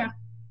thing, too. Yeah,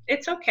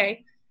 it's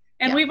okay.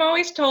 And we've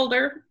always told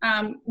her,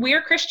 we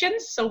are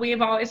Christians, so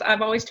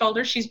I've always told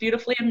her she's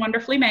beautifully and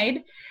wonderfully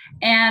made.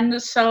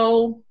 And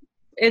so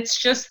that's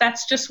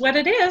just what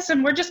it is,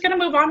 and we're just going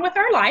to move on with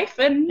our life.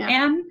 And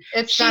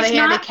it's not a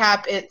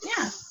handicap.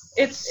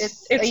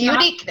 It's a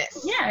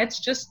uniqueness. Yeah, it's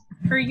just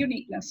her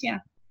uniqueness. Yeah.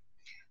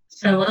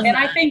 So, and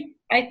I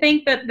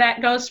think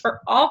that goes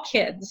for all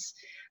kids.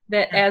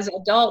 That as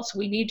adults,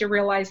 we need to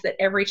realize that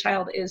every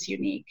child is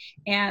unique,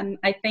 and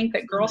I think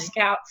that Girl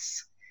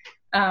Scouts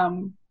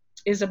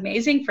is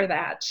amazing for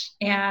that.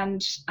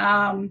 And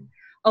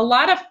a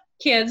lot of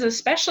kids,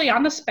 especially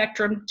on the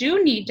spectrum,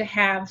 do need to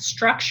have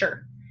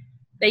structure.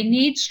 They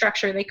need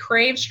structure. They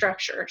crave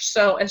structure.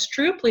 So as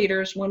troop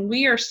leaders, when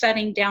we are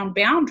setting down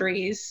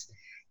boundaries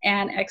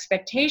and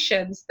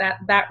expectations,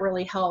 that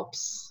really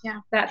helps.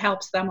 Yeah. That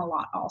helps them a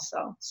lot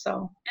also.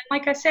 So, and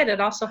like I said, it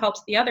also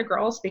helps the other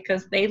girls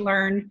because they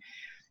learn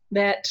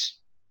that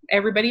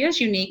everybody is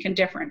unique and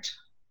different.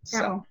 Yeah.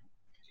 So.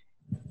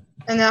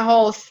 And that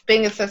whole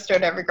being a sister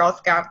to every Girl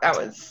Scout, that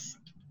was.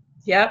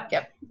 Yep.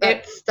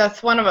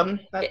 That's one of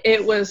them.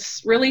 It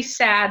was really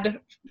sad.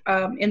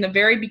 In the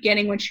very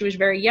beginning, when she was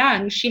very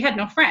young, she had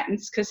no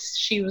friends because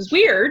she was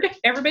weird.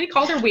 Everybody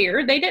called her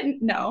weird. They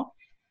didn't know.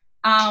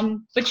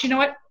 But you know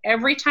what?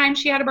 Every time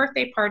she had a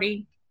birthday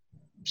party,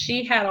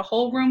 she had a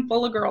whole room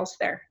full of girls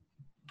there.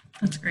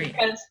 That's great.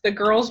 Because the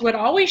girls would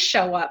always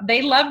show up.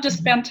 They loved to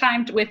spend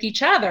time with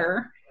each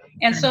other,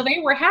 And so they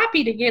were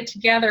happy to get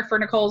together for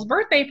Nicole's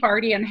birthday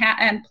party and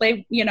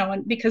play,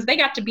 and because they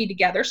got to be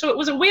together. So it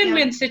was a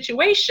win-win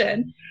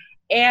situation.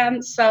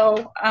 And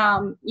so,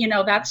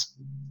 that's,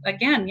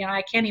 again,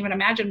 I can't even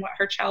imagine what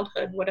her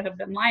childhood would have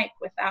been like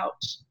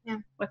without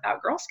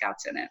Girl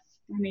Scouts in it.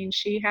 I mean,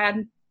 she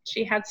had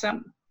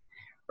some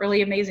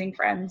really amazing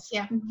friends.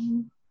 Yeah.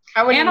 Mm-hmm.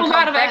 And a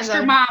lot of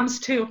extra moms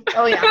too.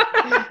 Oh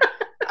yeah.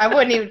 I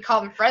wouldn't even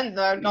call them friends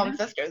though. I'd call them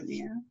sisters.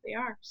 Yeah, they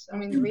are. So. I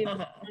mean, we've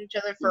known each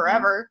other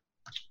forever.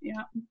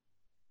 Yeah.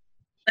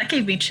 That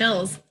gave me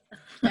chills.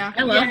 Yeah.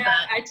 I love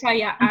that. I tell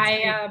you,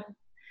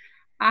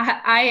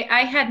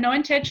 I had no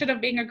intention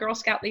of being a Girl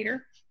Scout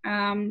leader.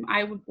 I'm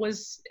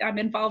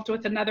involved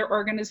with another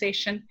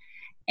organization,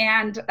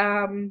 and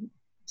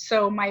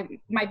so my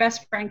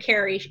best friend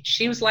Carrie,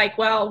 she was like,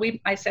 well,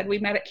 I said we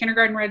met at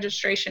kindergarten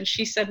registration.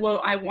 She said,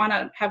 well, I want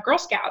to have Girl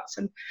Scouts,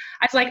 and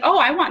I was like, oh,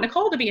 I want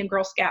Nicole to be in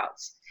Girl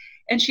Scouts,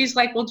 and she's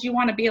like, well, do you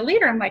want to be a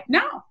leader? I'm like,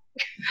 no,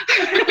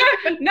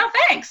 no,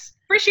 thanks.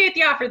 Appreciate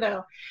the offer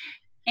though.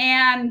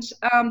 And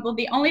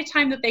the only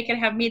time that they could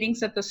have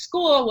meetings at the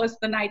school was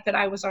the night that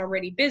I was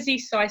already busy.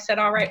 So I said,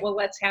 all right, well,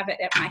 let's have it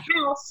at my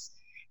house.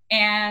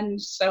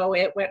 And so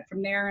it went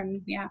from there.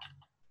 And yeah,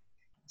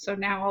 so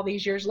now all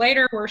these years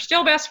later, we're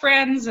still best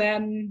friends,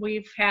 and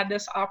we've had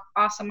this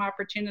awesome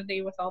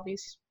opportunity with all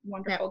these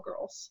wonderful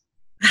girls.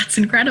 That's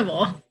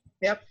incredible.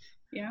 Yep.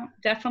 Yeah,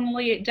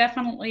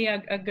 definitely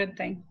a good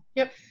thing.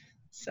 Yep.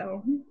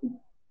 So.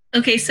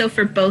 Okay, so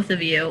for both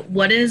of you,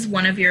 what is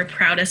one of your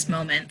proudest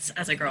moments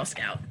as a Girl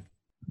Scout?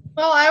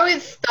 Well, I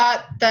always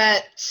thought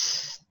that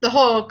the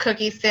whole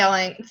cookie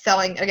selling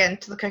again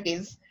to the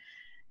cookies.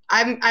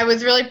 I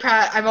was really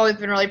proud. I've always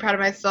been really proud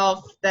of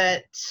myself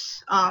that,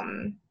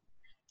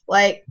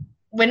 like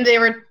when they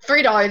were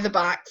 $3 a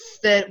box,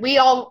 that we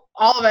all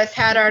of us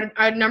had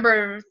our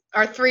number,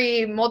 our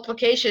 3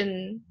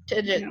 multiplication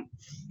digits.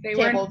 They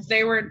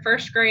were in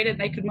first grade and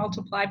they could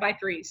multiply by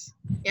 3s.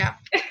 Yeah,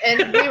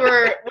 and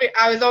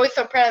I was always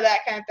so proud of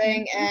that kind of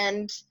thing,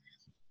 and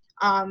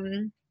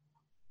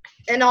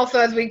also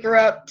as we grew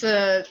up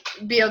to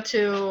be able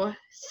to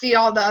see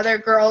all the other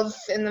girls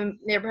in the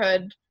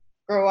neighborhood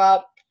grow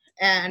up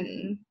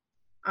and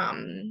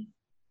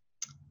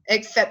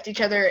accept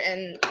each other,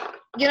 and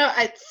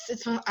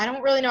it's I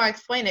don't really know how to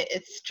explain it.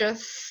 It's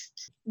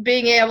just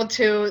being able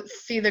to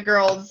see the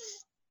girls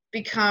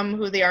become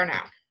who they are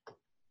now.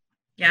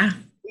 Yeah.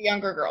 The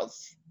younger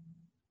girls.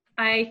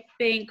 I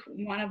think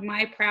one of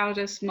my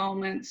proudest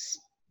moments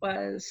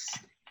was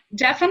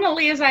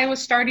definitely as I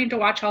was starting to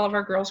watch all of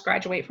our girls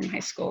graduate from high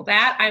school.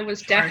 That I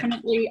was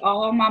definitely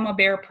all Mama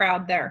Bear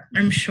proud there.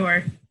 I'm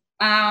sure.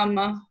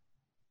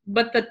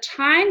 But the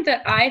time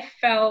that I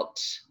felt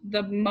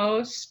the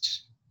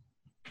most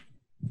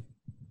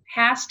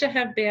has to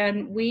have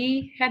been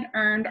we had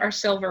earned our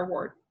silver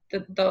award,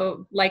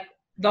 the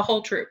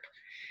whole troop.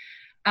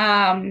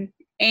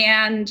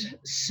 And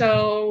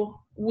so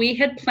we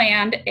had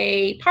planned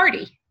a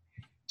party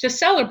to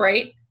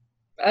celebrate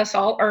us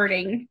all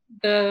earning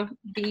the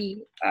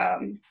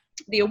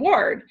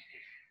award.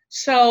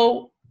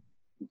 So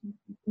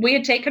we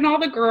had taken all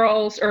the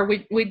girls, or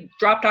we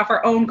dropped off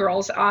our own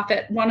girls off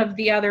at one of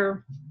the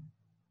other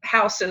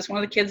houses,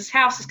 one of the kids'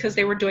 houses, because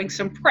they were doing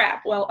some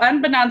prep. Well,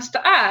 unbeknownst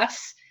to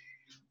us,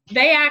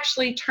 they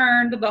actually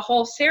turned the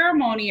whole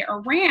ceremony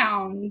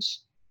around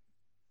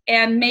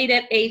and made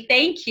it a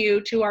thank you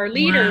to our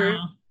leader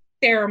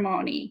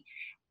ceremony.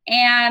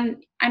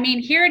 And I mean,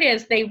 here it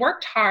is. They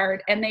worked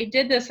hard and they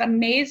did this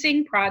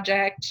amazing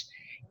project.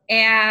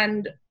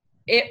 And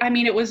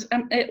it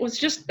was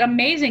just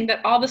amazing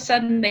that all of a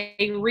sudden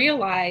they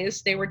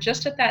realized, they were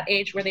just at that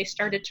age where they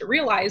started to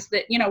realize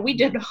that, we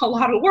did a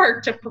lot of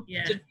work to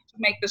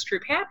make this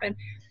troop happen.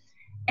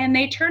 And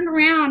they turned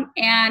around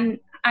and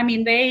I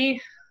mean,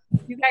 they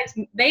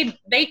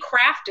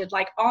crafted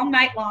like all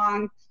night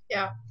long.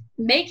 Yeah.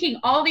 Making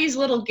all these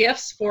little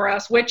gifts for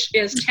us, which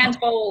is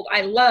tenfold.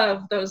 I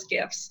love those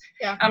gifts.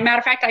 Yeah. Matter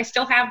of fact, I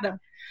still have them.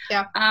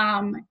 Yeah.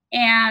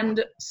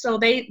 And so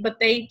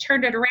they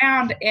turned it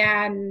around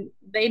and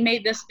they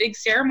made this big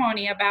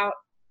ceremony about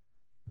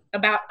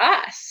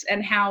us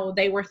and how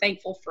they were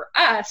thankful for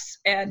us.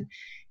 And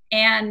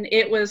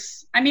it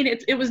was,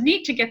 it was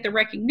neat to get the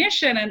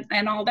recognition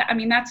and all that.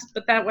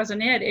 But that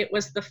wasn't it. It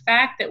was the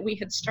fact that we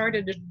had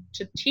started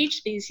to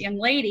teach these young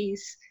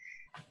ladies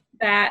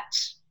that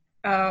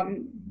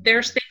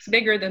there's things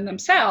bigger than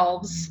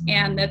themselves,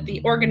 and that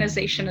the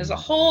organization as a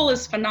whole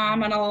is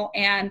phenomenal,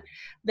 and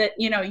that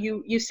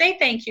you say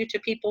thank you to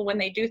people when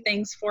they do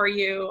things for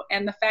you,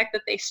 and the fact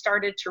that they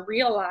started to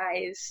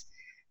realize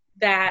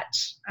that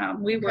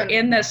we were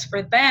in this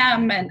for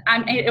them, and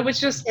it was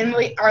just, and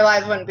our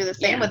lives wouldn't be the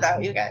same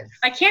without you guys.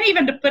 I can't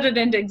even put it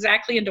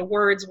into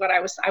words what I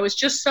was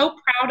just so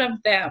proud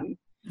of them.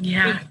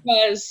 Yeah,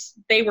 because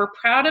they were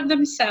proud of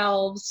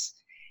themselves.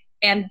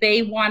 And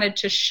they wanted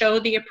to show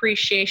the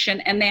appreciation,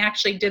 and they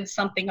actually did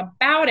something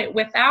about it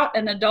without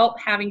an adult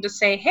having to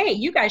say, hey,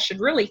 you guys should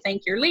really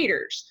thank your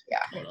leaders. Yeah,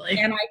 totally.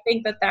 And I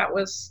think that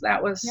was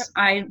yep.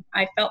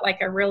 I felt like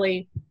a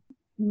really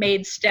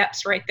made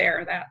steps right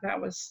there. That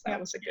was a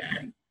good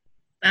thing.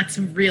 That's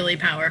really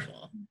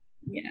powerful.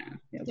 Yeah.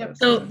 Yep.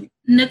 So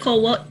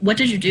Nicole, what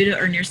did you do to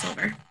earn your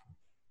silver?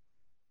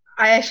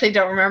 I actually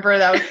don't remember.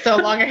 That was so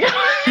long ago.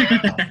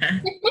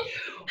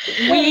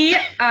 We've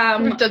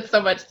done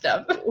so much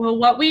stuff. Well,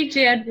 what we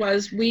did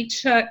was we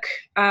took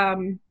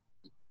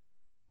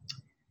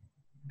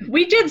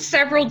we did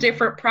several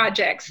different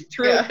projects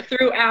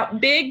throughout,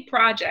 big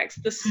projects.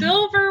 The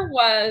silver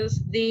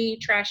was the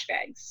trash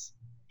bags.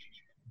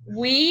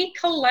 We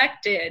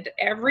collected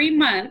every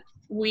month.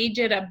 We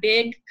did a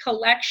big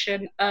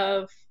collection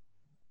of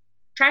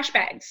trash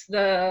bags,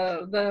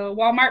 the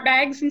Walmart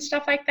bags and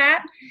stuff like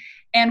that.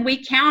 And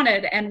we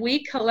counted, and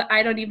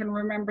I don't even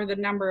remember the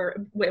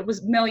number. It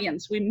was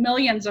millions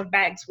of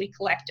bags we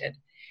collected.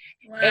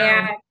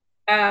 Wow.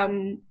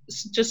 And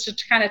just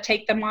to kind of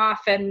take them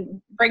off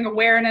and bring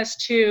awareness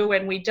to,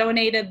 and we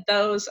donated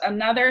those.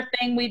 Another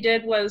thing we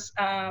did was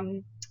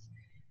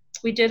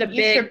we did a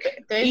big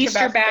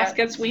Easter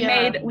baskets. We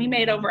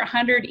made over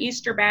 100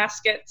 Easter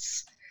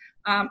baskets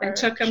and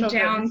took them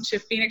down to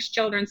Phoenix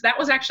Children's. That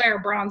was actually our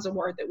bronze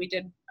award that we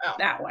did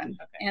that one.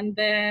 Okay. And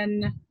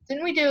then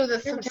didn't we do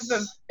some type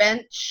of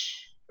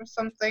bench or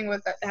something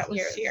with that? That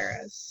was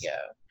Sierra's. Yeah,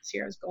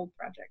 Sierra's Gold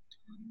Project.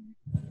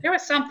 There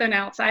was something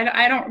else.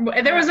 I don't.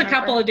 There was a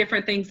couple of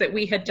different things that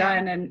we had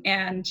done,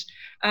 and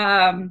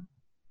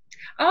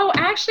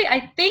actually,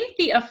 I think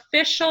the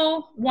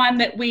official one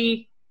that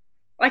we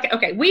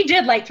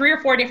did like 3 or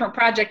 4 different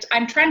projects.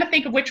 I'm trying to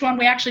think of which one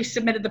we actually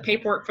submitted the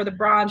paperwork for the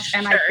bronze,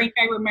 and I think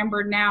I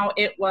remember now.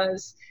 It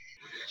was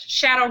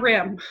Shadow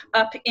Rim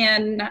up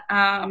in.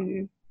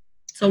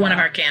 So one of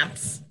our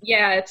camps.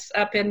 Yeah, it's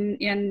up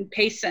in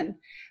Payson.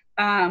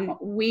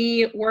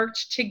 We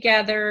worked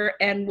together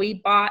and we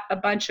bought a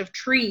bunch of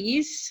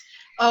trees.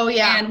 Oh,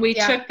 yeah. And we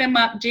took them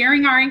up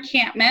during our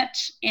encampment,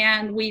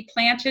 and we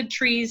planted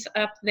trees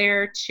up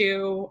there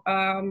to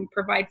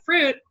provide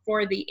fruit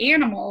for the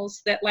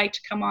animals that like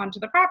to come onto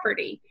the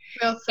property.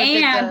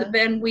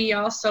 Then we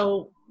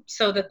also,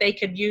 so that they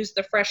could use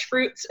the fresh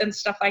fruits and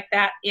stuff like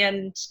that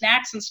in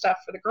snacks and stuff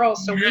for the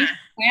girls. So we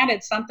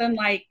planted something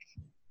like,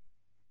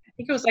 I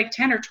think it was like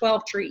 10 or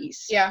 12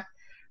 trees. Yeah.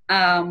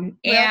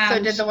 We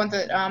also did the ones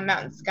at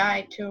Mountain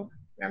Sky too.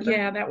 Remember?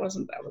 Yeah, that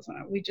wasn't was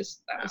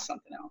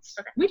something else.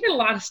 Okay. We did a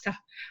lot of stuff.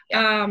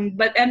 Yeah.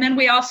 And then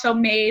we also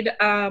made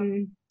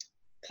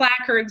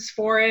placards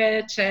for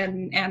it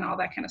and all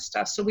that kind of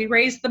stuff. So we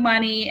raised the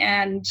money,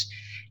 and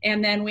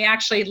then we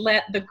actually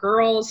let the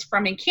girls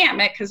from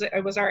encampment, because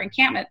it was our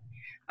encampment,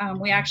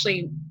 we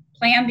actually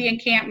planned the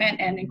encampment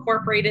and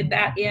incorporated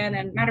that in.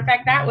 And matter of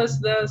fact, that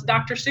was the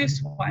Dr.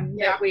 Seuss one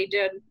that we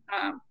did.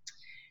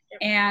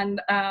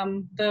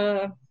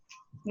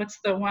 What's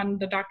the one,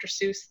 the Dr.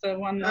 Seuss, the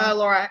one?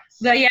 Lorax.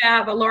 The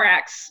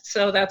Lorax.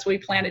 So we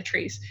planted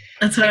trees.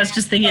 That's what I was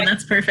just thinking.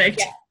 That's perfect.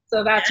 Yeah.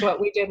 So that's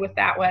what we did with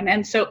that one.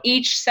 And so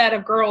each set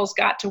of girls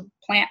got to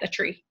plant a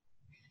tree.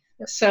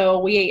 So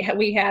we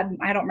had,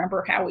 I don't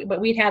remember but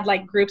we'd had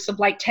like groups of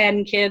like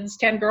 10 kids,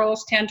 10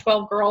 girls, 10,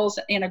 12 girls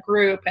in a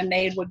group, and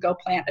they would go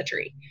plant a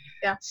tree.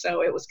 Yeah.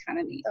 So it was kind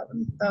of neat. That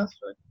was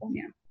really cool.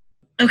 Yeah.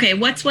 Okay.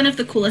 What's one of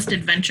the coolest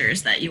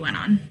adventures that you went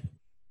on?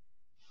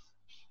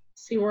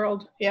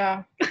 SeaWorld.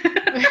 Yeah.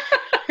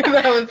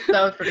 that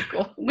was pretty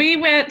cool. We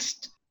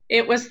went,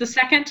 it was the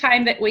second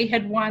time that we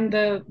had won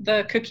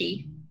the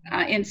cookie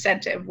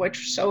incentive,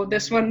 so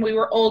this one we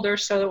were older,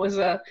 so it was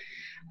a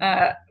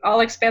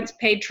all expense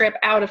paid trip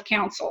out of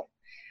council,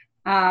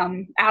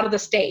 out of the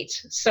state.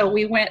 So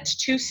we went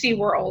to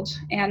SeaWorld,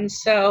 and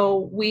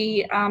so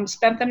we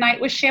spent the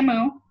night with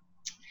Shamu.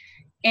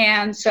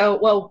 And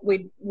so,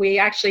 we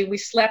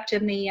slept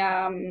in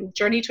the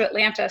Journey to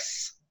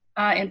Atlantis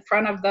in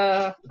front of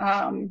the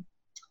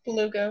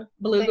beluga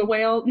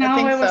whale.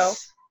 No, it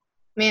was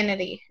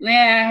manatee.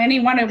 Yeah,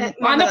 anyone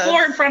on the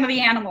floor in front of the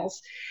animals.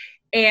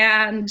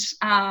 And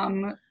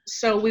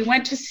so we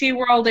went to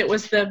SeaWorld. It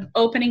was the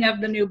opening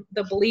of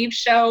the Believe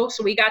show.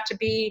 So we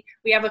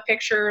have a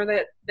picture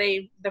that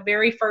the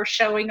very first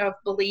showing of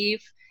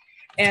Believe.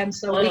 And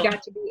so we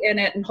got to be in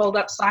it and hold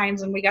up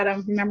signs, and we got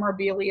a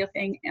memorabilia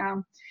thing.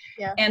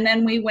 And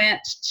then we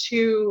went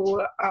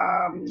to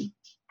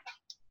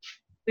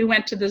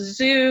the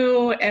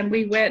zoo, and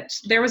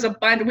there was a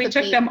bunch, we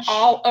took them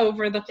all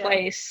over the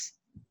place.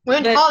 We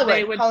went to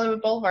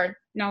Hollywood Boulevard.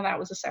 No, that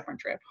was a separate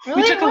trip.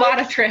 Really? We took a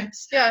lot of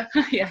trips. Yeah.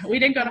 Yeah, we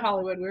didn't go to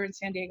Hollywood. We were in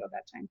San Diego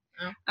that time.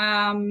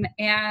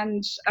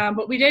 Oh.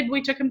 But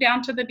we took them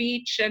down to the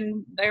beach,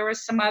 and there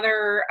was some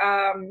other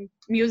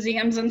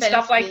museums and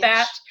stuff like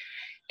that.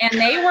 And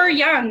they were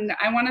young.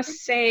 I want to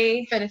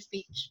say Venice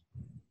Beach.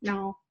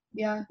 No.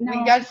 Yeah. No.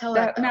 We got to tell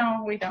that.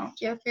 No, we don't.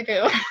 Yes, we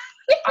do.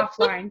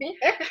 Offline.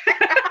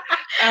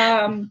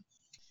 4th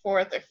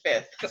or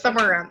 5th,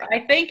 somewhere around there.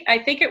 I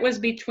think it was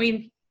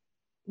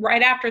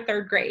right after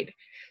 3rd grade.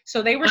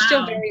 So they were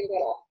still very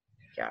little.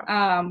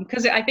 Yeah.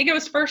 Because I think it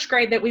was 1st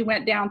grade that we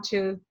went down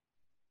to.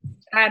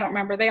 I don't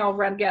remember. They all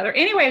run together.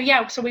 Anyway,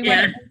 yeah. So we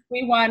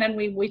won, and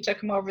we took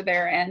them over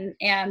there,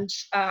 and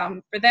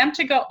for them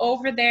to go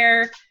over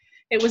there,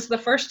 It was the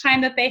first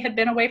time that they had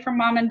been away from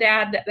mom and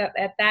dad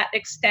at that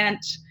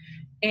extent.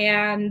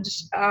 And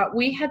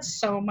we had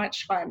so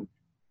much fun.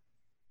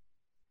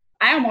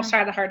 I almost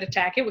had a heart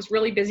attack. It was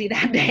really busy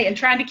that day, and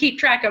trying to keep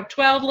track of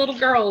 12 little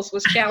girls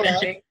was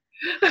challenging.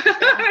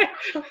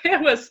 That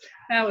was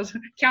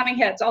counting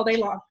heads all day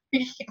long.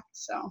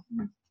 So,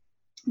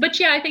 but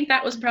yeah, I think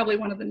that was probably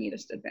one of the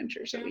neatest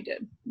adventures that we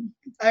did.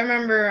 I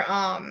remember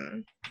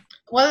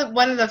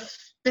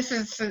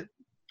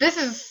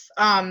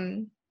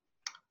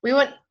we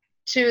went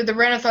to the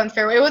Renaissance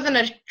Fair. It wasn't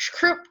a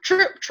troop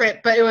trip,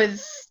 but it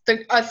was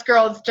us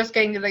girls just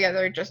getting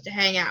together just to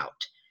hang out.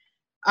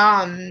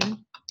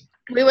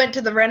 We went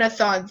to the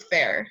Renaissance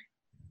Fair,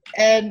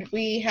 and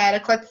we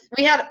had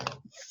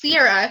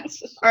Sierra,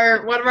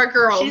 one of our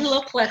girls. She's a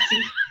little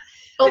klutzy.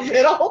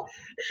 Little.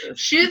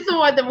 She's the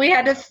one that we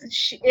had to.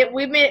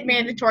 We made it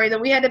mandatory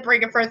that we had to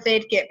bring a first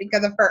aid kit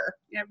because of her.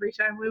 Every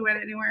time we went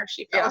anywhere,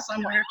 she fell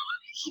somewhere.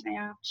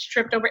 Yeah, she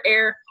tripped over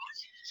air.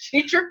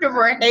 She tripped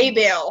over a hay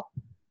bale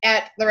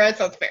at the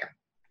Renaissance Fair.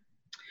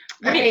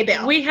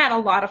 We had a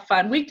lot of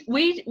fun.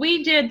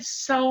 We did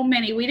so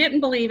many. We didn't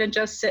believe in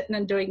just sitting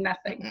and doing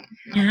nothing.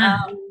 Yeah.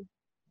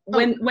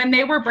 When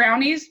they were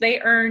brownies, they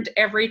earned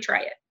every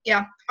try-it.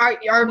 Yeah. Our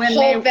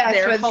whole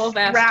vest was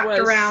wrapped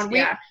around.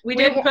 We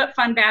didn't put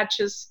fun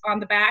badges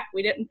on the back.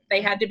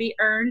 They had to be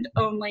earned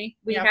only.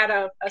 We had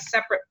a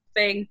separate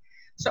thing.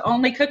 So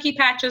only cookie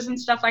patches and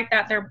stuff like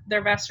that,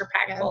 their vests are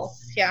packed full.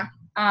 Yeah.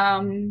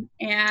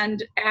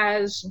 And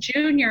as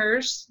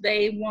juniors,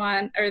 they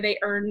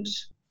earned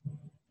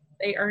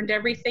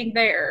everything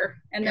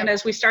there. And then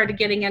as we started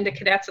getting into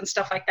cadets and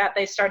stuff like that,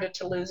 they started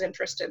to lose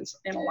interest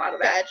in a lot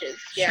of that.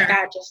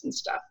 Badges and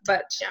stuff.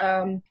 But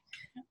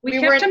we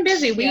kept them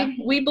busy.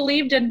 We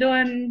believed in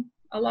doing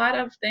a lot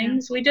of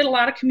things. We did a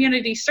lot of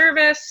community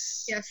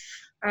service. Yes.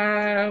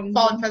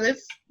 Fallen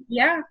Feathers.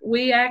 Yeah.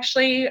 We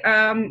actually,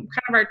 kind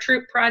of our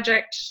troop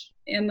project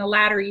in the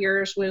latter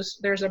years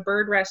there's a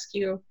bird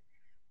rescue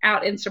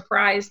out in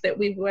Surprise that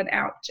we went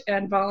out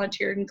and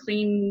volunteered and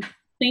clean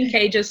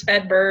cages,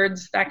 fed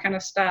birds, that kind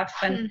of stuff.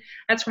 And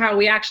that's how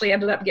we actually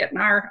ended up getting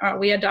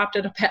we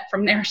adopted a pet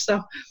from there.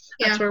 So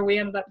that's where we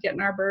ended up getting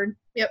our bird.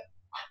 Yep.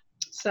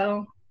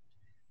 So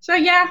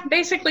yeah,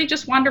 basically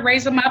just wanted to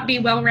raise them up, be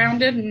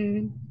well-rounded,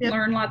 and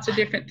learn lots of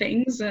different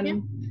things.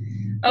 And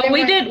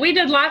we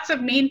did lots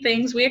of mean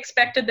things. We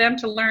expected them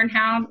to learn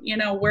how,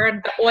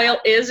 where the oil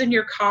is in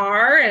your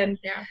car, and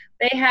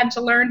they had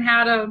to learn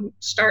how to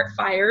start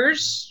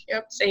fires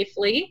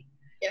safely.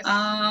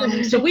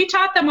 Yes. So we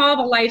taught them all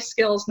the life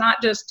skills,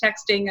 not just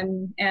texting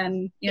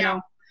and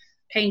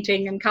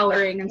painting and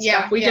coloring and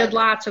stuff. We did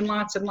lots and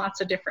lots and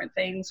lots of different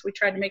things. We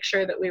tried to make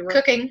sure that we were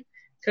cooking.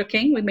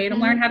 We made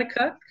them learn how to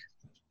cook.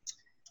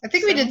 I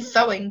think we did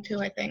sewing too,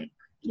 I think.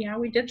 Yeah,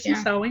 we did some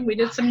sewing. We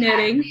did some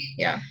knitting.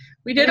 Yeah.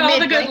 We did all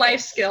the good life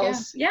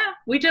skills. Yeah,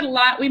 we did a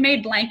lot. We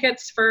made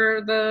blankets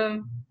for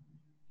who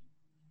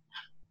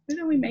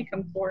did we make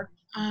them for?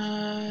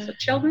 The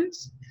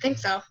children's? I think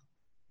so.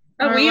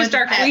 Oh, we used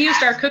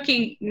our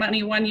cookie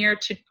money one year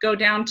to go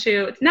down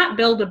to, it's not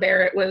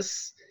Build-A-Bear, it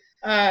was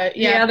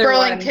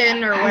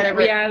Burlington or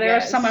whatever. Yeah, there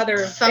was some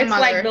other.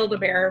 Like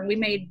Build-A-Bear. We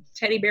made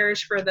teddy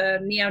bears for the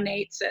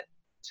neonates at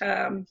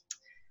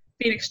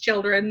Phoenix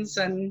Children's,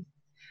 and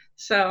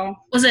so.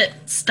 Was it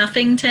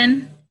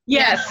Stuffington?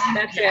 Yes,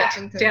 that's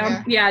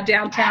it.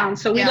 Downtown.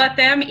 So we let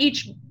them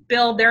each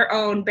build their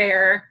own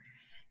bear,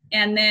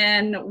 and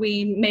then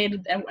we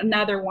made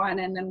another one,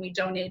 and then we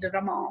donated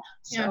them all.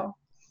 So.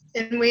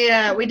 And we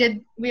all went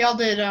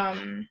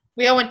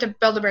to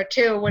Build-A-Bear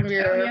too when we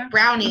were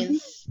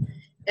brownies,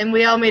 and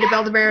we all made a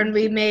Build-A-Bear, and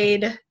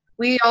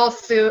we all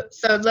sewed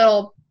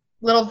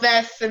little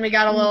vests, and we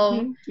got a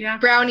little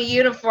brownie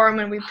uniform,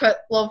 and we put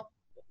little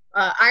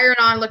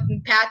iron-on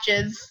looking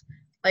patches,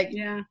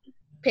 paper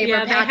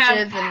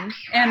patches,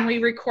 and we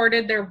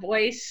recorded their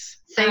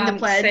voice saying the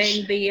pledge,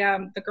 saying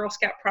the Girl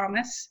Scout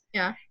promise.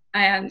 Yeah.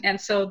 And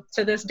so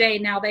to this day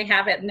now they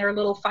have it in their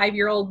little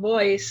 5-year-old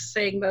voice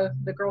saying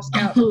the Girl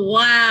Scout.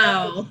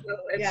 Wow.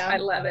 So I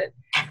love it.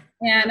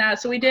 And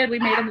so we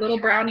made them little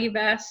brownie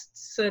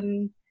vests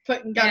and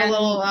put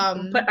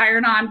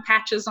iron-on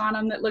patches on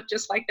them that looked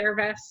just like their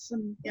vests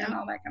and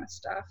all that kind of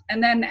stuff.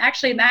 And then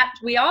actually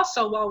we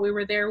also, while we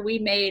were there, we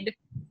made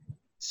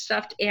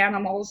stuffed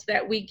animals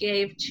that we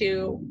gave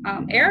to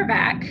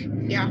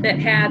AirVac that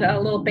had a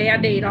little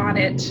Band-Aid on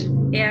it.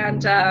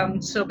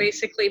 And so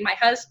basically my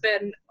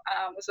husband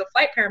was a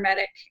flight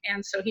paramedic,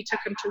 and so he took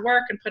them to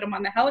work and put them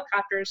on the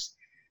helicopters.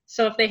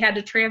 So if they had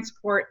to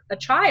transport a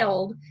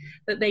child,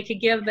 that they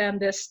could give them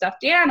this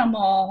stuffed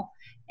animal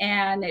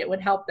and it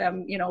would help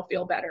them,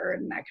 feel better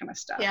and that kind of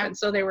stuff. Yeah. And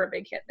so they were a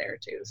big hit there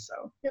too.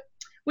 So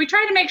we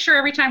tried to make sure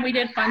every time we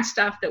did fun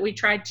stuff that we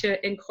tried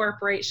to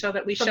incorporate so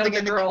that we showed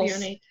the girls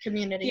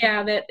community.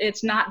 Yeah, that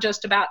it's not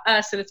just about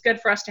us, and it's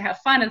good for us to have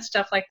fun and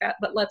stuff like that,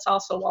 but let's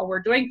also, while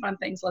we're doing fun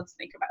things, let's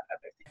think about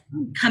other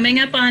things. Coming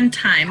up on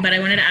time, but I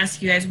wanted to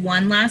ask you guys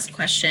one last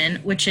question,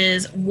 which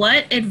is,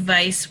 what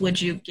advice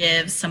would you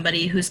give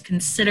somebody who's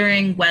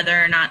considering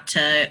whether or not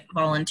to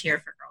volunteer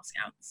for Girl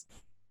Scouts?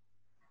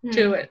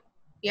 do it.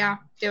 Yeah,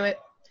 do it.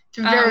 It's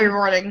very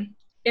rewarding.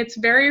 It's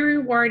very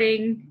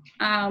rewarding.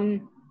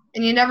 And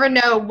you never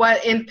know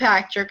what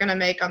impact you're going to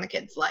make on the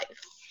kid's life.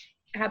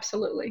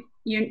 Absolutely.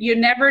 You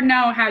never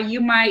know how you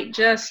might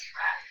give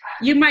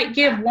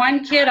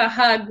one kid a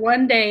hug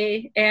one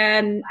day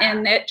and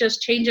it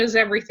just changes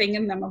everything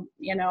in them.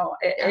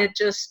 It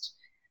just,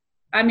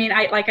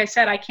 like I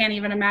said, I can't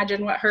even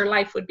imagine what her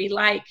life would be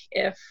like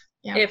if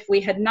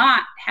we had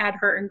not had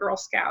her in Girl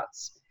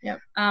Scouts. Yep.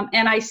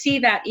 And I see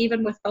that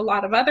even with a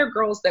lot of other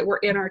girls that were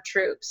in our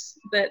troops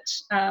that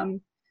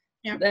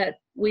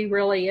we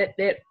really,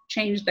 it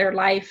changed their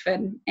life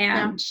and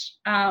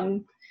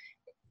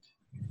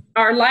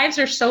our lives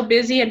are so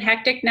busy and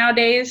hectic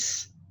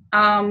nowadays.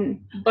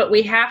 But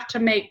we have to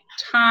make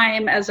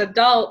time as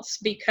adults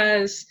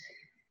because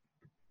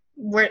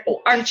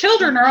our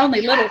children are only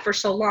little for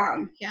so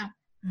long. Yeah.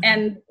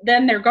 And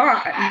then they're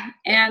gone.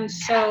 And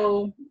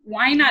so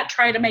why not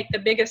try to make the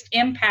biggest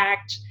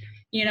impact?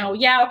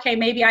 Okay,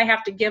 maybe I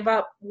have to give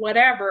up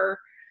whatever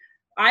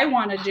I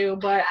want to do,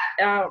 but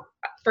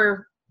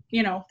for,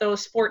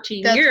 those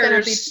 14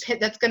 years.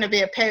 That's going to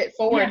be a pay it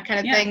forward kind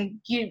of thing.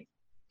 You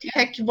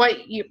pick what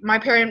my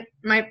parent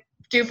might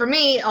do for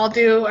me,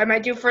 I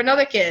might do for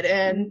another kid.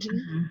 And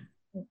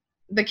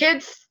the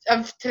kids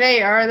of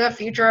today are the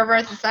future of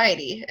our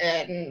society.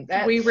 And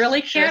we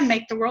really can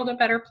make the world a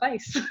better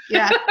place.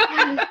 Yeah.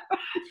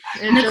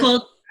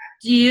 Nicole,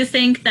 do you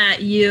think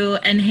that you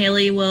and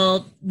Haley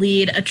will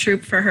lead a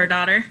troop for her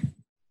daughter?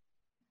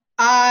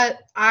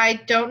 I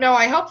don't know.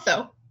 I hope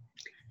so.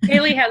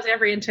 Haley has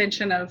every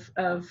intention of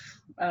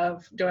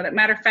doing it.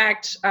 Matter of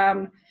fact,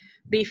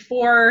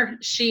 before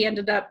she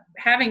ended up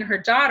having her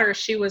daughter,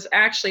 she was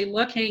actually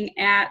looking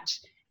at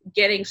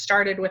getting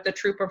started with a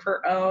troop of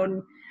her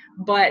own,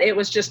 but it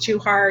was just too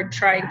hard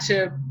trying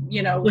to,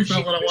 with a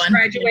little one.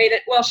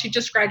 Graduated. Well, she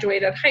just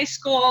graduated high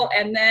school,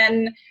 and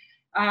then,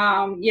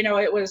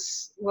 it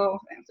was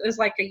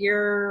like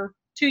 2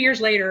 years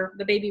later,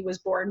 the baby was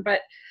born, but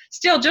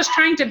still just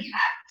trying to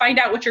find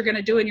out what you're going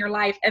to do in your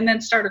life and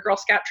then start a Girl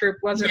Scout troop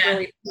wasn't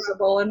really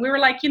feasible. And we were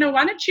like,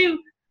 why don't you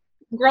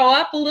grow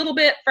up a little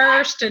bit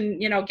first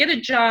and, get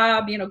a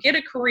job, get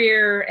a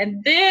career,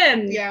 and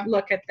then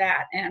look at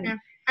that. And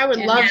I would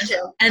love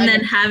to. And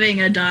then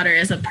having a daughter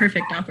is a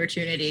perfect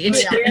opportunity.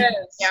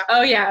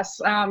 Oh,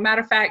 yes.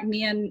 Matter of fact,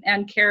 me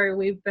and Carrie,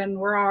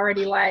 we're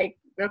already like,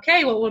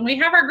 okay, well, when we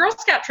have our Girl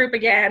Scout troop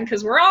again,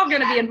 because we're all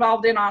going to be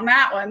involved on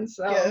that one.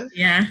 So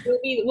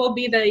we'll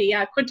be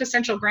the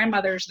quintessential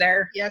grandmothers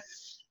there. Yes.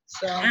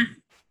 So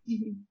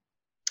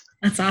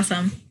that's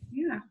awesome.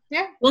 Yeah.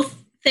 Well,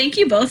 thank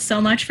you both so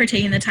much for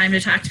taking the time to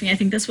talk to me. I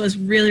think this was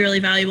really, really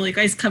valuable. You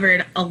guys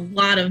covered a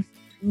lot of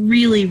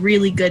really,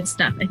 really good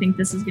stuff. I think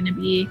this is going to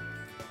be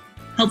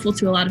helpful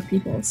to a lot of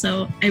people.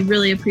 So I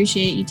really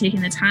appreciate you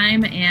taking the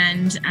time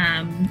and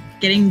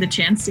getting the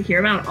chance to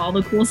hear about all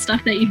the cool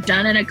stuff that you've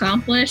done and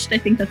accomplished. I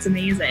think that's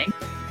amazing.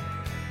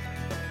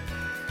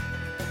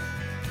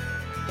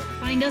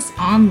 Find us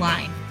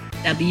online,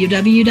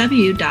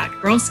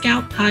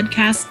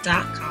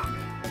 www.girlscoutpodcast.com.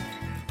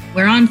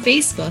 We're on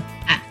Facebook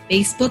at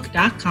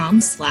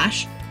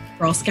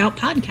facebook.com/Girl Scout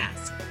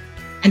Podcast,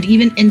 and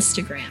even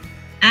Instagram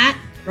at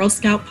Girl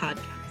Scout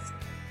Podcast.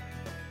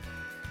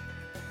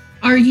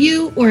 Are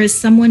you or is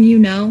someone you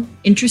know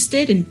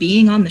interested in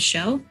being on the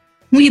show?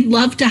 We'd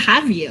love to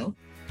have you.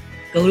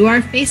 Go to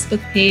our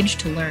Facebook page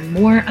to learn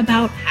more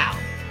about how.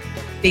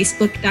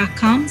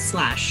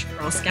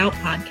 Facebook.com/Girl Scout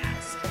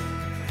Podcast.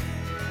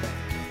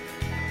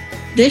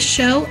 This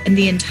show and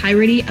the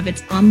entirety of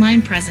its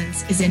online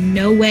presence is in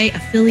no way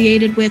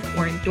affiliated with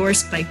or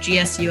endorsed by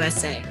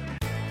GSUSA.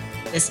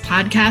 This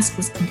podcast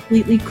was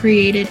completely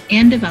created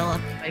and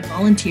developed by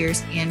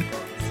volunteers and girls.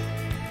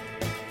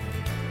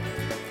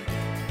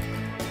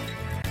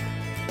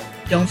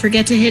 Don't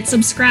forget to hit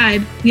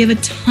subscribe. We have a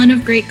ton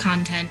of great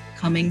content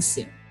coming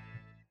soon.